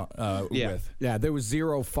signs with. Yeah, there was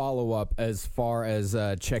zero follow-up as far as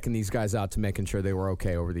checking these guys out to making sure they were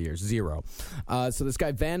okay over the years. Zero. So this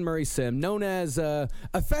guy, Van Murray Sim,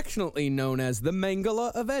 affectionately known as the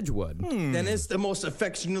Mengele of Edgewood. That is the most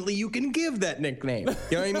affectionately you can give that nickname.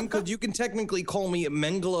 You know what I mean? Because you can technically call me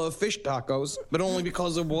Mengele of Fish tacos, but only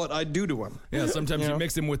because of what I do to them. Yeah, sometimes you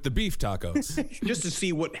mix them with the beef tacos. Just to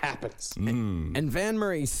see what happens. And Van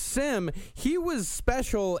Murray Sim, he was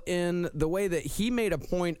special in the way that he made a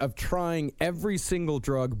point of trying every single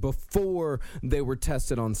drug before they were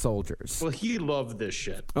tested on soldiers. Well, he loved this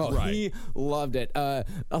shit. Oh, right. He loved it.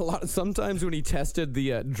 Sometimes when he tested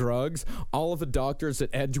the drugs, all of the doctors at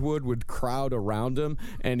Edgewood would crowd around him,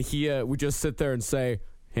 and he would just sit there and say,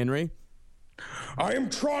 "Henry, I am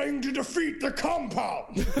trying to defeat the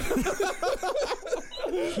compound."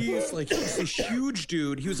 He's a huge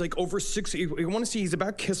dude. He was like over 6. You want to see? He's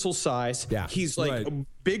about Kissel size. Yeah, he's like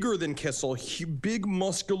bigger than Kissel. Big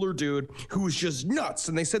muscular dude who was just nuts.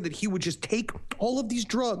 And they said that he would just take all of these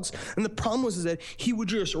drugs, and the problem was that he would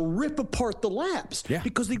just rip apart the labs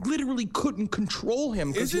because they literally couldn't control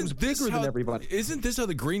him because he was bigger than everybody. Isn't this how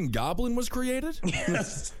the Green Goblin was created?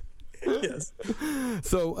 Yes. Yes.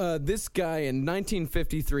 So this guy in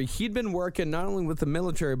 1953, he'd been working not only with the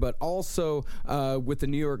military but also with the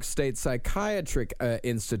New York State Psychiatric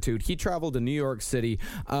Institute. He traveled to New York City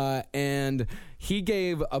and he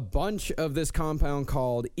gave a bunch of this compound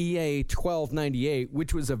called EA 1298,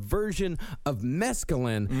 which was a version of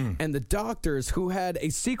mescaline, and the doctors who had a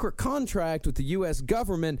secret contract with the U.S.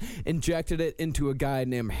 government injected it into a guy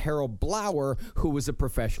named Harold Blower, who was a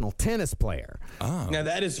professional tennis player. Oh. Now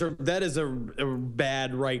that is a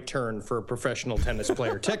bad right turn for a professional tennis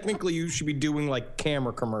player. Technically, you should be doing like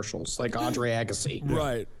camera commercials, like Andre Agassi.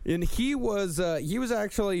 Right. And he was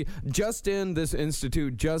actually just in this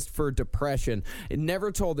institute just for depression. It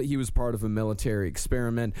never told that he was part of a military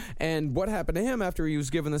experiment. And what happened to him after he was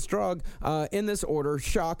given this drug? In this order: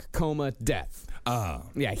 shock, coma, death.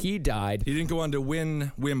 Yeah, he died. He didn't go on to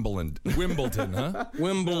win Wimbledon, huh?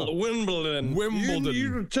 Wimbledon.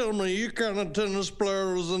 You tell me you kind of tennis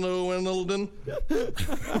player was in Wimbledon.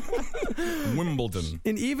 Wimbledon.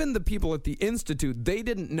 And even the people at the institute, they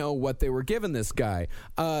didn't know what they were giving this guy.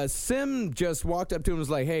 Sim just walked up to him and was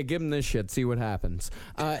like, "Hey, give him this shit, see what happens."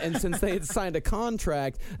 And since they had signed a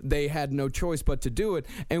contract, they had no choice but to do it.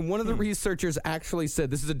 And one of the researchers actually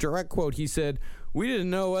said, this is a direct quote, he said, "We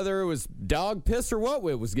didn't know whether it was dog piss or what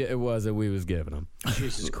it was that we was giving them."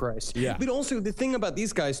 Jesus Christ. Yeah. But also, the thing about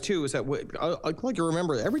these guys, too, is that, like you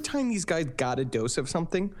remember, every time these guys got a dose of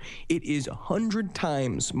something, it is 100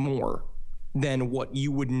 times more than what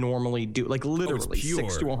you would normally do. Like literally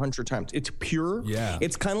 6 to 100 times. It's pure. Yeah.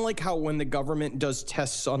 It's kind of like how when the government does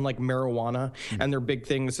tests on like marijuana and their big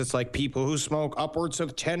things, it's like people who smoke upwards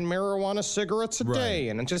of 10 marijuana cigarettes a day.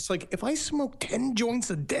 And it's just like, if I smoke 10 joints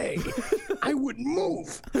a day, I wouldn't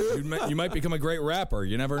move. You might become a great rapper.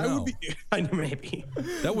 You never know. Maybe.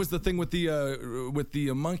 That was the thing with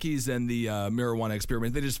the monkeys and the marijuana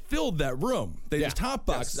experiment. They just filled that room. They just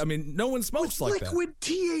hotboxed. I mean, no one smokes like that.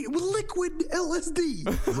 Liquid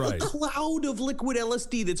LSD. Right. A cloud of liquid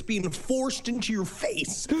LSD that's being forced into your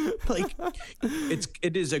face. Like,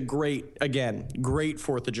 it is a great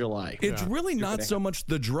 4th of July. It's really not so much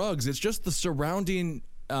the drugs. It's just the surrounding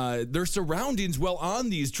their surroundings while on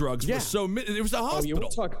these drugs was so it was a hospital.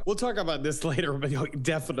 We'll talk about this later, but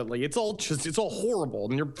definitely it's all horrible,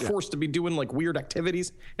 and you're forced to be doing like weird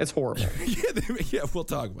activities. It's horrible. Yeah, we'll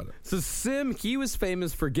talk about it. So Sim, he was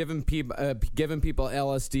famous for giving people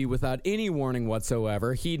LSD without any warning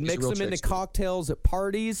whatsoever. He'd mix them into cocktails at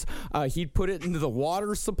parties. He'd put it into the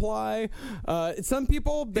water supply. Some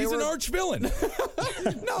people he's an arch villain.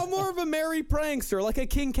 No, more of a merry prankster, like a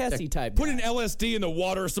King Kesey type. Put an LSD in the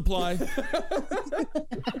water supply.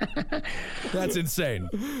 That's insane.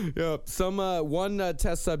 Yep. One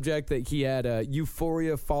test subject that he had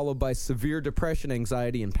euphoria followed by severe depression,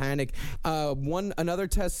 anxiety, and panic. Another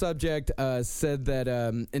test subject said that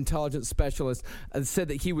intelligence specialist said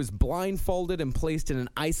that he was blindfolded and placed in an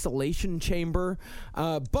isolation chamber.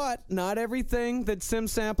 But not everything that Sim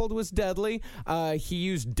sampled was deadly. He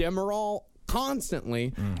used Demerol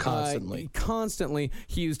constantly.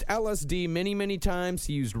 He used LSD many times.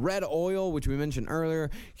 He used red oil, which we mentioned earlier.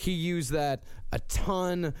 He used that a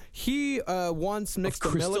ton. He once mixed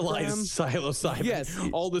crystallized psilocybin. Yes.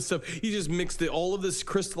 All this stuff. He just mixed all of this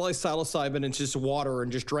crystallized psilocybin into just water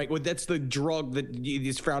and just drank. Well, that's the drug that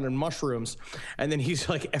is found in mushrooms. And then he's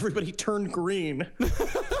like, everybody turned green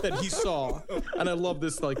that he saw. And I love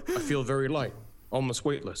this, like, I feel very light, almost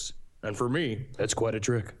weightless. And for me, that's quite a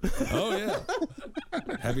trick. Oh, yeah.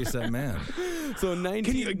 Heavyset man. So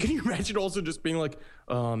can you imagine also just being like,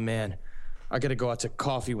 oh, man, I got to go out to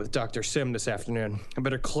coffee with Dr. Sim this afternoon. I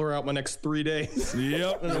better clear out my next 3 days.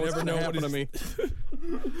 Yep. I never know what to me.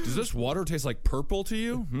 Does this water taste like purple to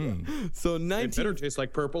you? So it better taste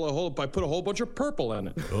like purple. I put a whole bunch of purple in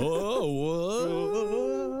it. Oh,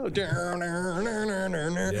 whoa.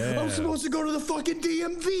 I'm supposed to go to the fucking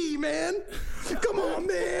DMV, man. Come on,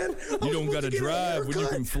 man. You don't got to drive when you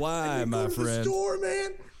can fly, my friend. Store,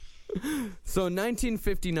 man. So in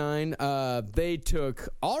 1959, they took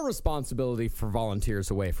all responsibility for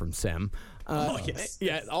volunteers away from Sim.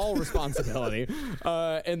 Yeah, all responsibility.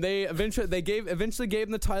 And they eventually gave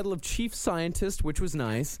him the title of chief scientist, which was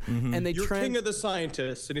nice. Mm-hmm. And You're king of the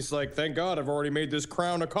scientists. And he's like, thank God I've already made this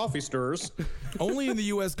crown of coffee stirrers. Only in the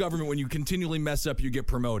U.S. government, when you continually mess up, you get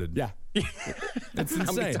promoted. Yeah. That's insane.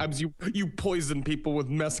 How many times you poison people with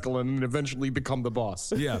mescaline and eventually become the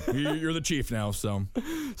boss? Yeah, you're the chief now, so.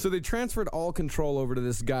 So they transferred all control over to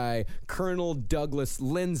this guy, Colonel Douglas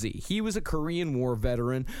Lindsay. He was a Korean War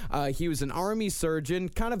veteran. He was an Army surgeon,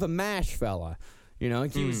 kind of a MASH fella. You know,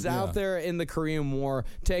 he was out there in the Korean War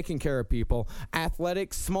taking care of people.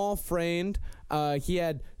 Athletic, small-framed. He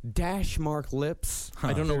had dash mark lips.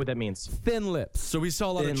 I don't know what that means. Thin lips. So we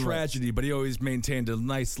saw a lot of tragedy, but he always maintained a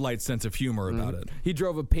nice, light sense of humor about it. He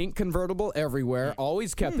drove a pink convertible everywhere,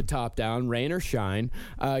 always kept the top down, rain or shine.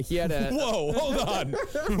 He had a... Whoa, hold on.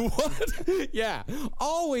 What? Yeah,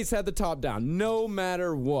 always had the top down, no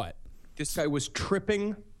matter what. This guy was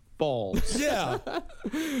tripping balls. Yeah.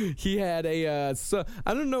 He had a,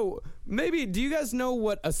 I don't know, maybe, do you guys know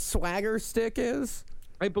what a swagger stick is?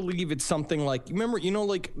 I believe it's something like, remember,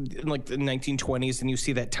 like in like the 1920s and you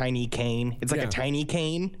see that tiny cane? It's like a tiny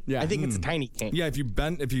cane. Yeah. I think it's a tiny cane. Yeah, if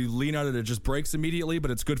you lean on it, it just breaks immediately,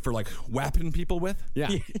 but it's good for like whapping people with.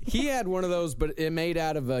 Yeah. He had one of those, but it made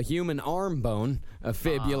out of a human arm bone, a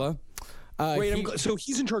fibula. So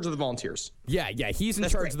he's in charge of the volunteers. Yeah, he's in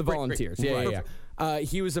charge of the volunteers. Great. Yeah.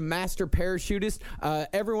 He was a master parachutist.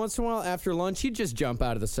 Every once in a while after lunch, he'd just jump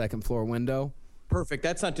out of the second floor window. Perfect.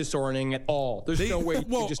 That's not disorienting at all. There's no way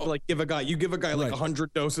you just like give a guy like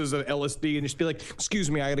 100 doses of LSD and just be like,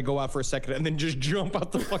 excuse me, I got to go out for a second, and then just jump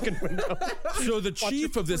out the fucking window. So the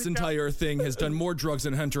chief of this entire thing has done more drugs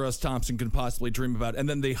than Hunter S. Thompson can possibly dream about, and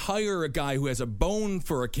then they hire a guy who has a bone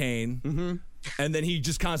for a cane. Mm-hmm. And then he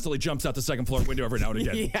just constantly jumps out the second floor window every now and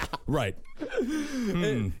again. Yeah. Right.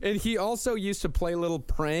 And he also used to play little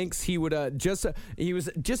pranks. He would just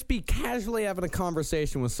be casually having a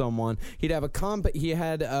conversation with someone. He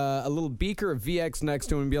had a little beaker of VX next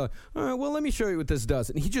to him and be like, all right, well, let me show you what this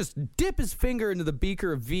does. And he'd just dip his finger into the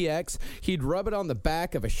beaker of VX. He'd rub it on the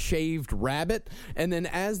back of a shaved rabbit. And then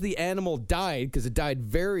as the animal died, because it died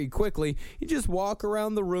very quickly, he'd just walk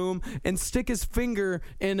around the room and stick his finger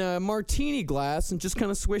in a martini glass and just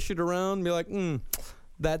kind of swish it around and be like,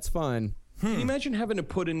 that's fine. Can you imagine having to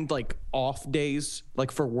put in like off days,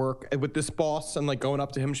 like for work with this boss, and like going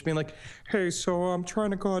up to him just being like, hey, so I'm trying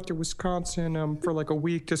to go out to Wisconsin for like a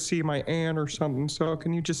week to see my aunt or something, so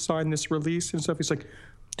can you just sign this release and stuff? He's like,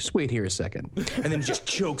 just wait here a second. And then just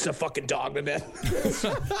chokes a fucking dog to death.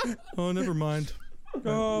 Oh, never mind.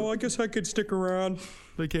 Oh, well, I guess I could stick around.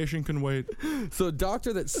 Vacation can wait. So a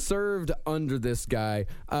doctor that served under this guy,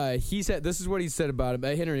 he said, this is what he said about him.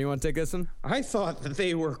 Henry, you want to take this one? I thought that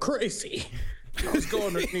they were crazy. I was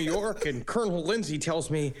going to New York, and Colonel Lindsay tells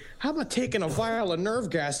me, how about taking a vial of nerve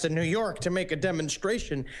gas to New York to make a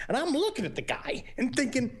demonstration? And I'm looking at the guy and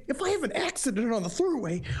thinking, if I have an accident on the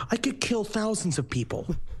thruway, I could kill thousands of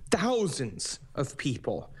people. Thousands of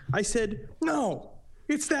people. I said, no.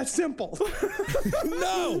 It's that simple.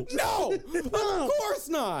 No, of course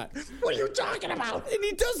not. What are you talking about? And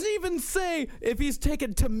he doesn't even say if he's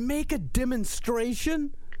taken to make a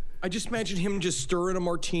demonstration. I just imagine him just stirring a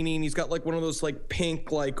martini, and he's got like one of those like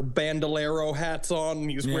pink like bandolero hats on,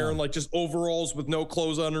 and he's wearing like just overalls with no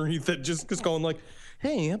clothes underneath it, just going like,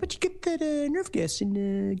 hey, how about you get that nerve gas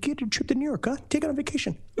and get a trip to New York, huh? Take it on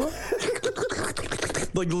vacation.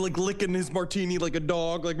 like licking his martini like a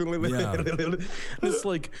dog. Like, it's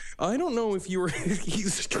like, I don't know if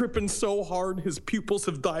he's tripping so hard his pupils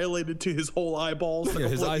have dilated to his whole eyeballs. Yeah,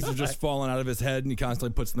 his eyes are just falling out of his head, and he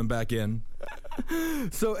constantly puts them back in.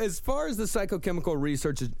 So as far as the psychochemical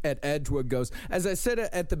research at Edgewood goes, as I said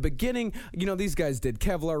at the beginning, these guys did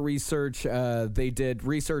Kevlar research. They did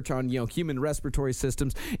research on, human respiratory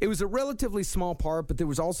systems. It was a relatively small part, but there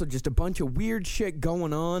was also just a bunch of weird shit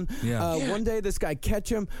going on. One day, this guy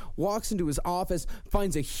Ketchum walks into his office,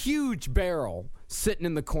 finds a huge barrel sitting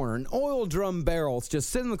in the corner, an oil drum barrel. It's just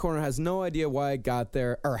sitting in the corner, has no idea why it got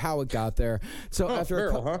there or how it got there. So after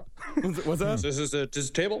barrel, huh? What's that? This is a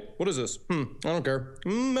table? What is this? I don't care.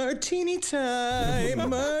 Martini time,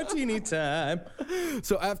 martini time.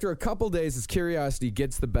 So after a couple days, his curiosity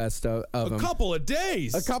gets the best of him. A couple of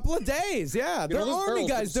days, yeah. They're army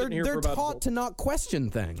guys. They're taught to not question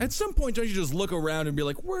things. At some point, don't you just look around and be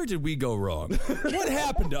like, where did we go wrong? What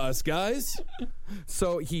happened to us, guys?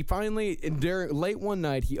 So he finally, late one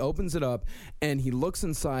night, he opens it up and he looks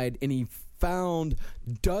inside and he found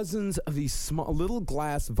dozens of these small little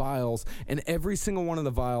glass vials, and every single one of the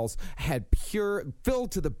vials had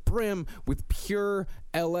filled to the brim with pure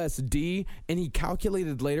LSD, and he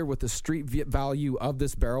calculated later what the street value of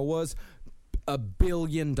this barrel was. $1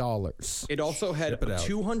 billion. It also had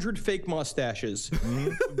 200 fake mustaches,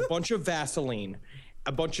 a bunch of Vaseline,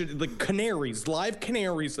 a bunch of live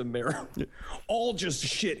canaries in there, all just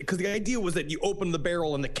shit. Because the idea was that you open the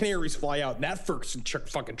barrel and the canaries fly out, and that first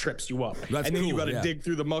fucking trips you up. That's and then cool, you got to yeah. dig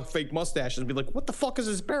through the fake mustaches and be like, what the fuck is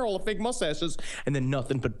this barrel of fake mustaches? And then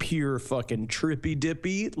nothing but pure fucking trippy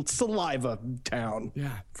dippy saliva town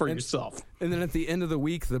for yourself. And then at the end of the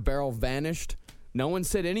week, the barrel vanished. No one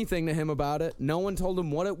said anything to him about it. No one told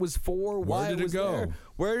him what it was for, why it was there.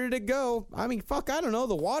 Where did it go? I mean, fuck, I don't know.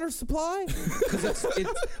 The water supply? That's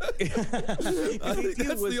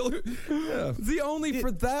the only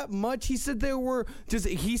for that much. He said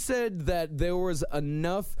he said that there was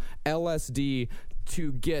enough LSD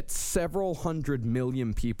to get several 100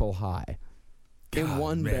 million people high in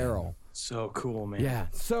one barrel. So cool, man. Yeah.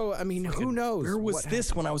 So, I mean, who knows? Where was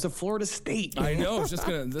this when I was at Florida State? I know. I was just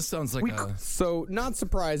going to... This sounds like So, not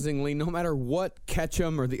surprisingly, no matter what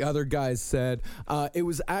Ketchum or the other guys said, it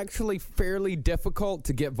was actually fairly difficult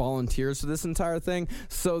to get volunteers for this entire thing.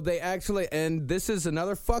 So, they actually... And this is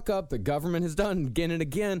another fuck-up the government has done again and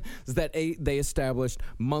again, is that they established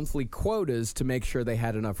monthly quotas to make sure they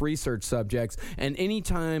had enough research subjects. And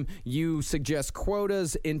anytime you suggest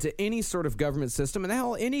quotas into any sort of government system, and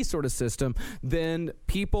hell, any sort of system, then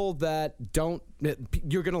people that don't,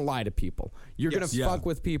 you're going to lie to people. You're going to fuck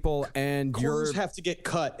with people, and quotas have to get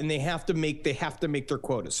cut, and they have to make their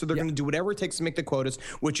quotas. So they're going to do whatever it takes to make the quotas,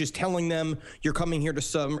 which is telling them you're coming here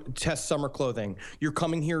to test summer clothing. You're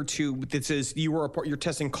coming here to you're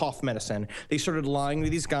testing cough medicine. They started lying to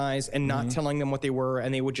these guys and not telling them what they were,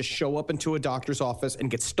 and they would just show up into a doctor's office and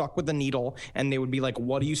get stuck with a needle, and they would be like,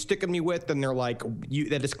 "What are you sticking me with?" And they're like,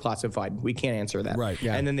 "That is classified. We can't answer that." Right.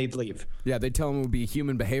 Yeah. And then they'd leave. Yeah, they tell them it would be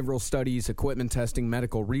human behavioral studies, equipment testing,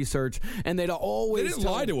 medical research, and they'd always... They didn't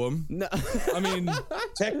lie to him. No. I mean...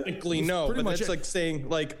 Technically, no, but that's like saying,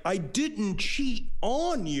 I didn't cheat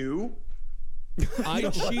on you. I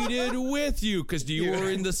cheated with you because you were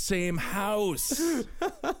in the same house.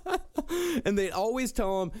 And they'd always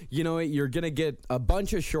tell them, you're going to get a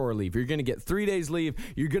bunch of shore leave. You're going to get 3 days leave.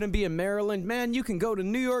 You're going to be in Maryland. Man, you can go to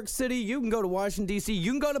New York City. You can go to Washington, D.C.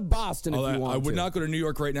 You can go to Boston if you want to. I would not go to New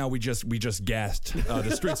York right now. We just gassed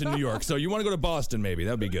the streets in New York. So you want to go to Boston, maybe.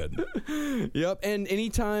 That would be good. Yep. And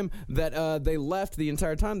anytime that they left the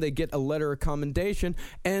entire time, they get a letter of commendation.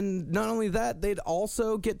 And not only that, they'd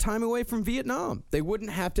also get time away from Vietnam. They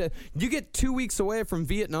wouldn't have to. You get 2 weeks away from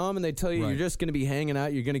Vietnam, and they tell you you're just going to be hanging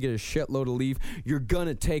out. You're going to get a shitload of leave. You're going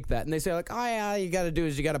to take that. And they say, oh, yeah, you got to do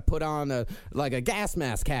is you got to put on a gas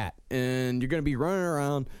mask hat, and you're going to be running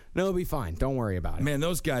around. No, it'll be fine. Don't worry about it. Man,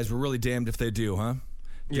 those guys were really damned if they do, huh?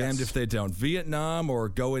 Damned if they don't. Vietnam or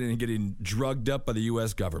going and getting drugged up by the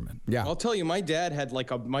U.S. government. Yeah. I'll tell you, my dad had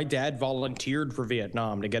my dad volunteered for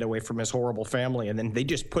Vietnam to get away from his horrible family, and then they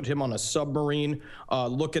just put him on a submarine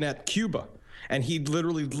looking at Cuba. And he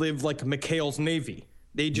literally lived like McHale's Navy.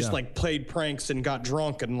 They just played pranks and got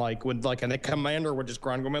drunk, and and the commander would just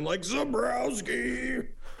grind them in like Zabrowski.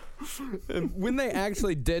 When they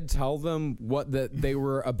actually did tell them that they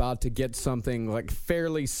were about to get something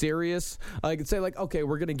fairly serious, I could say okay,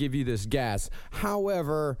 we're gonna give you this gas.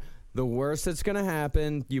 However, the worst that's gonna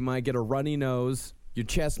happen, you might get a runny nose, your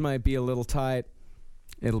chest might be a little tight.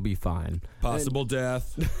 It'll be fine. Possible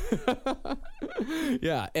death.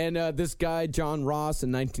 Yeah, and this guy, John Ross,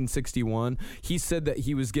 in 1961, he said that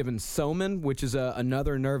he was given Soman, which is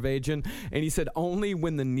another nerve agent, and he said only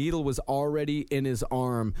when the needle was already in his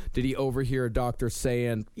arm did he overhear a doctor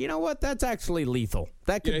saying, you know what, that's actually lethal.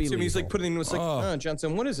 That could be lethal. He's putting it,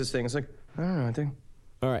 Johnson, what is this thing? It's I don't know, I think...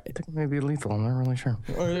 All right. I think it may be lethal. I'm not really sure.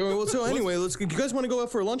 All right, well, so anyway, you guys want to go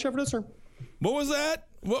out for lunch after this, or? What was that?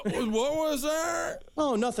 What was that?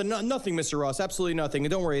 Oh, nothing, Mr. Ross. Absolutely nothing.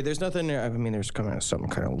 Don't worry. There's nothing. I mean, there's something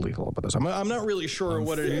kind of lethal about this. I'm not really sure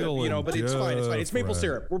what it is, but it's fine. It's fine. It's maple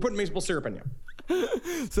syrup. We're putting maple syrup in you.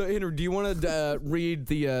 So, Andrew, do you want to read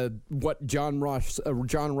the what John Ross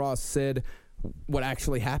said? What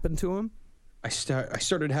actually happened to him? I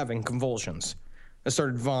started having convulsions. I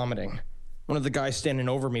started vomiting. One of the guys standing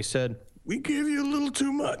over me said, "We gave you a little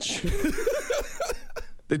too much."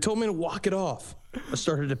 They told me to walk it off. I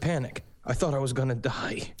started to panic. I thought I was going to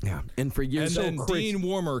die. Yeah. And for years, and then Dean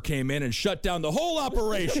Warmer came in and shut down the whole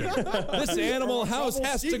operation. This Animal House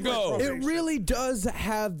has to go. It really does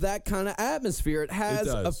have that kind of atmosphere. It has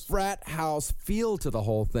a frat house feel to the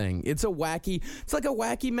whole thing. It's like a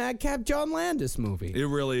wacky madcap John Landis movie. It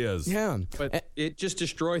really is. Yeah. But it just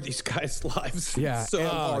destroyed these guys' lives. Yeah. So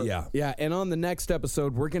hard. Yeah. And on the next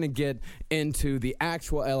episode, we're going to get into the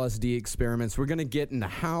actual LSD experiments. We're going to get into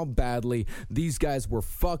how badly these guys were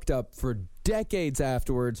fucked up for decades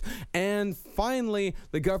afterwards, and finally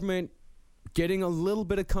the government getting a little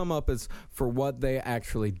bit of comeuppance for what they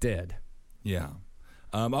actually did. Yeah.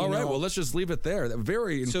 All right, well, let's just leave it there.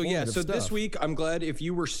 Very informative so stuff. this week, I'm glad if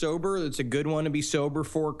you were sober, it's a good one to be sober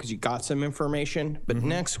for because you got some information. But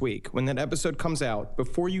next week, when that episode comes out,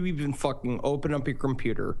 before you even fucking open up your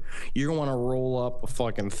computer, you're going to want to roll up a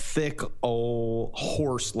fucking thick old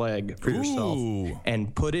horse leg for yourself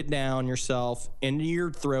and put it down yourself into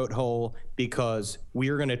your throat hole because we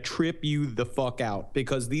are going to trip you the fuck out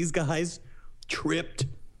because these guys tripped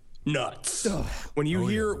nuts. When you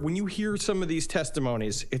hear some of these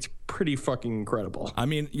testimonies, it's pretty fucking incredible. I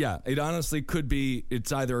mean, yeah, it honestly could be.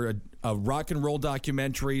 It's either a rock and roll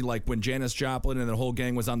documentary, like when Janis Joplin and the whole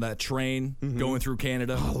gang was on that train going through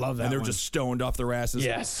Canada. Oh, I love that. And they're just stoned off their asses.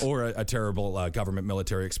 Yes. Or a terrible government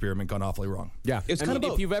military experiment gone awfully wrong. Yeah, it's kind of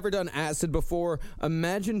both. If you've ever done acid before,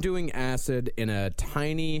 imagine doing acid in a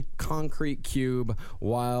tiny concrete cube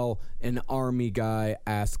while an army guy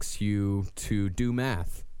asks you to do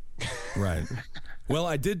math. Right. Well,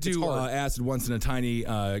 I did do acid once in a tiny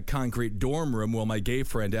concrete dorm room while my gay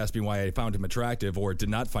friend asked me why I found him attractive or did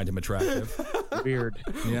not find him attractive. Weird.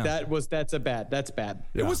 Yeah. That's bad.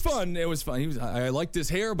 It was fun. I liked his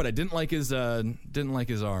hair, but I didn't like his arms.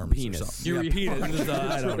 Penis. Penis.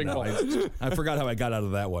 I don't know. I forgot how I got out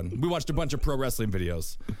of that one. We watched a bunch of pro wrestling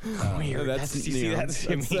videos. Weird. That's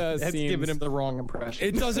giving him the wrong impression.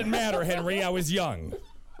 It doesn't matter, Henry. I was young.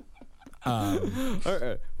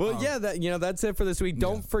 Well, that's it for this week.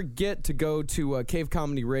 Don't forget to go to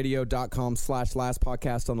cavecomedyradio.com/last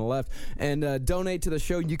podcast on the left and donate to the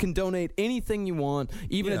show. You can donate anything you want.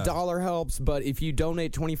 Even $1 helps, but if you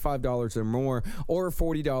donate $25 or more or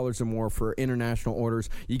 $40 or more for international orders,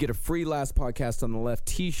 you get a free Last Podcast on the Left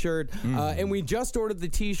t-shirt. And we just ordered the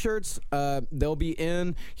t-shirts. They'll be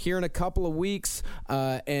in here in a couple of weeks,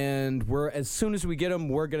 and as soon as we get them,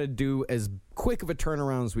 we're going to do as quick of a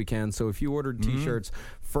turnaround as we can. So if you ordered t-shirts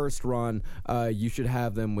first run, you should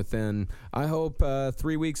have them within, I hope,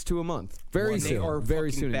 3 weeks to a month. Very soon. They are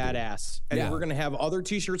very soon. Badass. And we're going to have other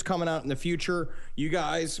t-shirts coming out in the future. You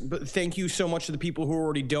guys, thank you so much to the people who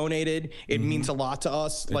already donated. It means a lot to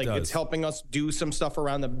us. It's helping us do some stuff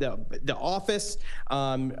around the office.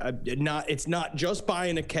 It's not just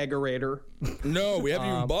buying a kegerator. No, we haven't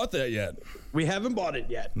even bought that yet. We haven't bought it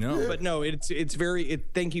yet. No. But no, it's very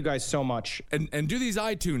thank you guys so much. And do these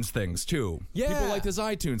iTunes things too. Yeah. People like this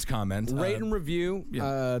iTunes comment. Rate and review.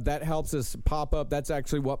 That helps us pop up. That's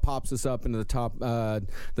actually what pops us up into the top.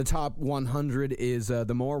 The top 100 is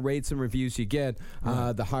the more rates and reviews you get,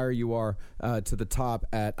 the higher you are to the top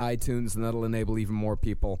at iTunes, and that'll enable even more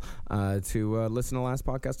people to listen to Last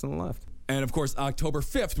Podcast on the Left. And of course, October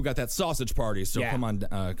 5th, we got that sausage party. So come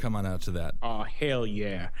on out to that. Oh, hell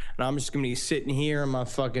yeah. And I'm just going to be sitting here in my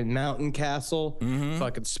fucking mountain castle,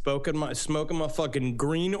 fucking smoking my fucking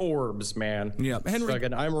green orbs, man. Yeah. Henry,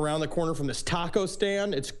 I'm around the corner from this taco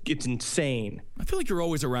stand. It's insane. I feel like you're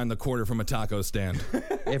always around the corner from a taco stand.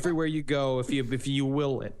 Everywhere you go, if you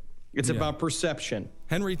will it. It's about perception.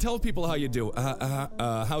 Henry, tell people how you do.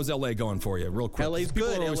 How's LA going for you, real quick? LA's people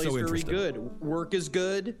good. Are LA's so very interested. good. Work is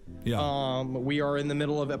good. Yeah. We are in the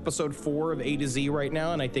middle of episode 4 of A to Z right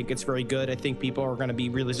now, and I think it's very good. I think people are going to be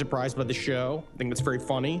really surprised by the show. I think it's very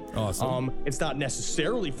funny. Awesome. It's not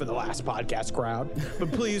necessarily for the Last Podcast crowd,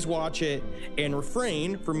 but please watch it and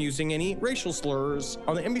refrain from using any racial slurs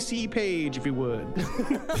on the NBC page, if you would.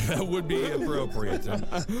 That would be appropriate.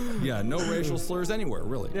 No racial slurs anywhere,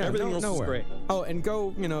 really. Yeah, everything else is great. Oh, and go,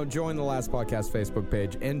 join the Last Podcast Facebook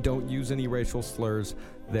page, and don't use any racial slurs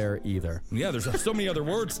there either. Yeah, there's so many other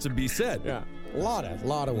words to be said. Yeah, a lot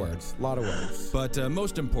of words. But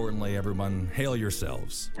most importantly, everyone, hail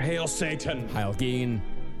yourselves. Hail Satan. Hail Geen.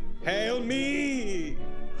 Hail me.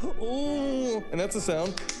 Ooh, and that's a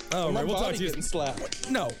sound. Oh, right, we'll talk to you. Getting slapped.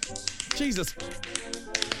 No, Jesus.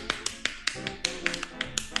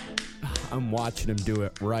 I'm watching him do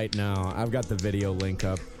it right now. I've got the video link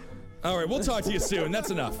up. All right, we'll talk to you soon. That's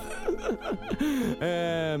enough.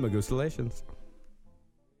 And Magustalations.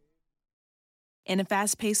 In a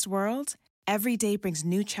fast-paced world, every day brings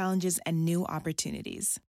new challenges and new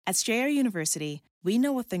opportunities. At Strayer University, we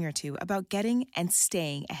know a thing or two about getting and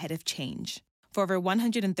staying ahead of change. For over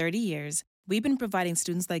 130 years, we've been providing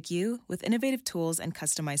students like you with innovative tools and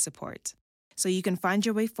customized support, so you can find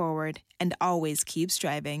your way forward and always keep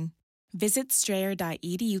striving. Visit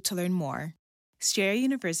strayer.edu to learn more. Strayer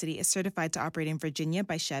University is certified to operate in Virginia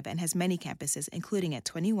by Chev and has many campuses, including at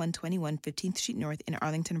 2121 15th Street North in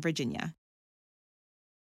Arlington, Virginia.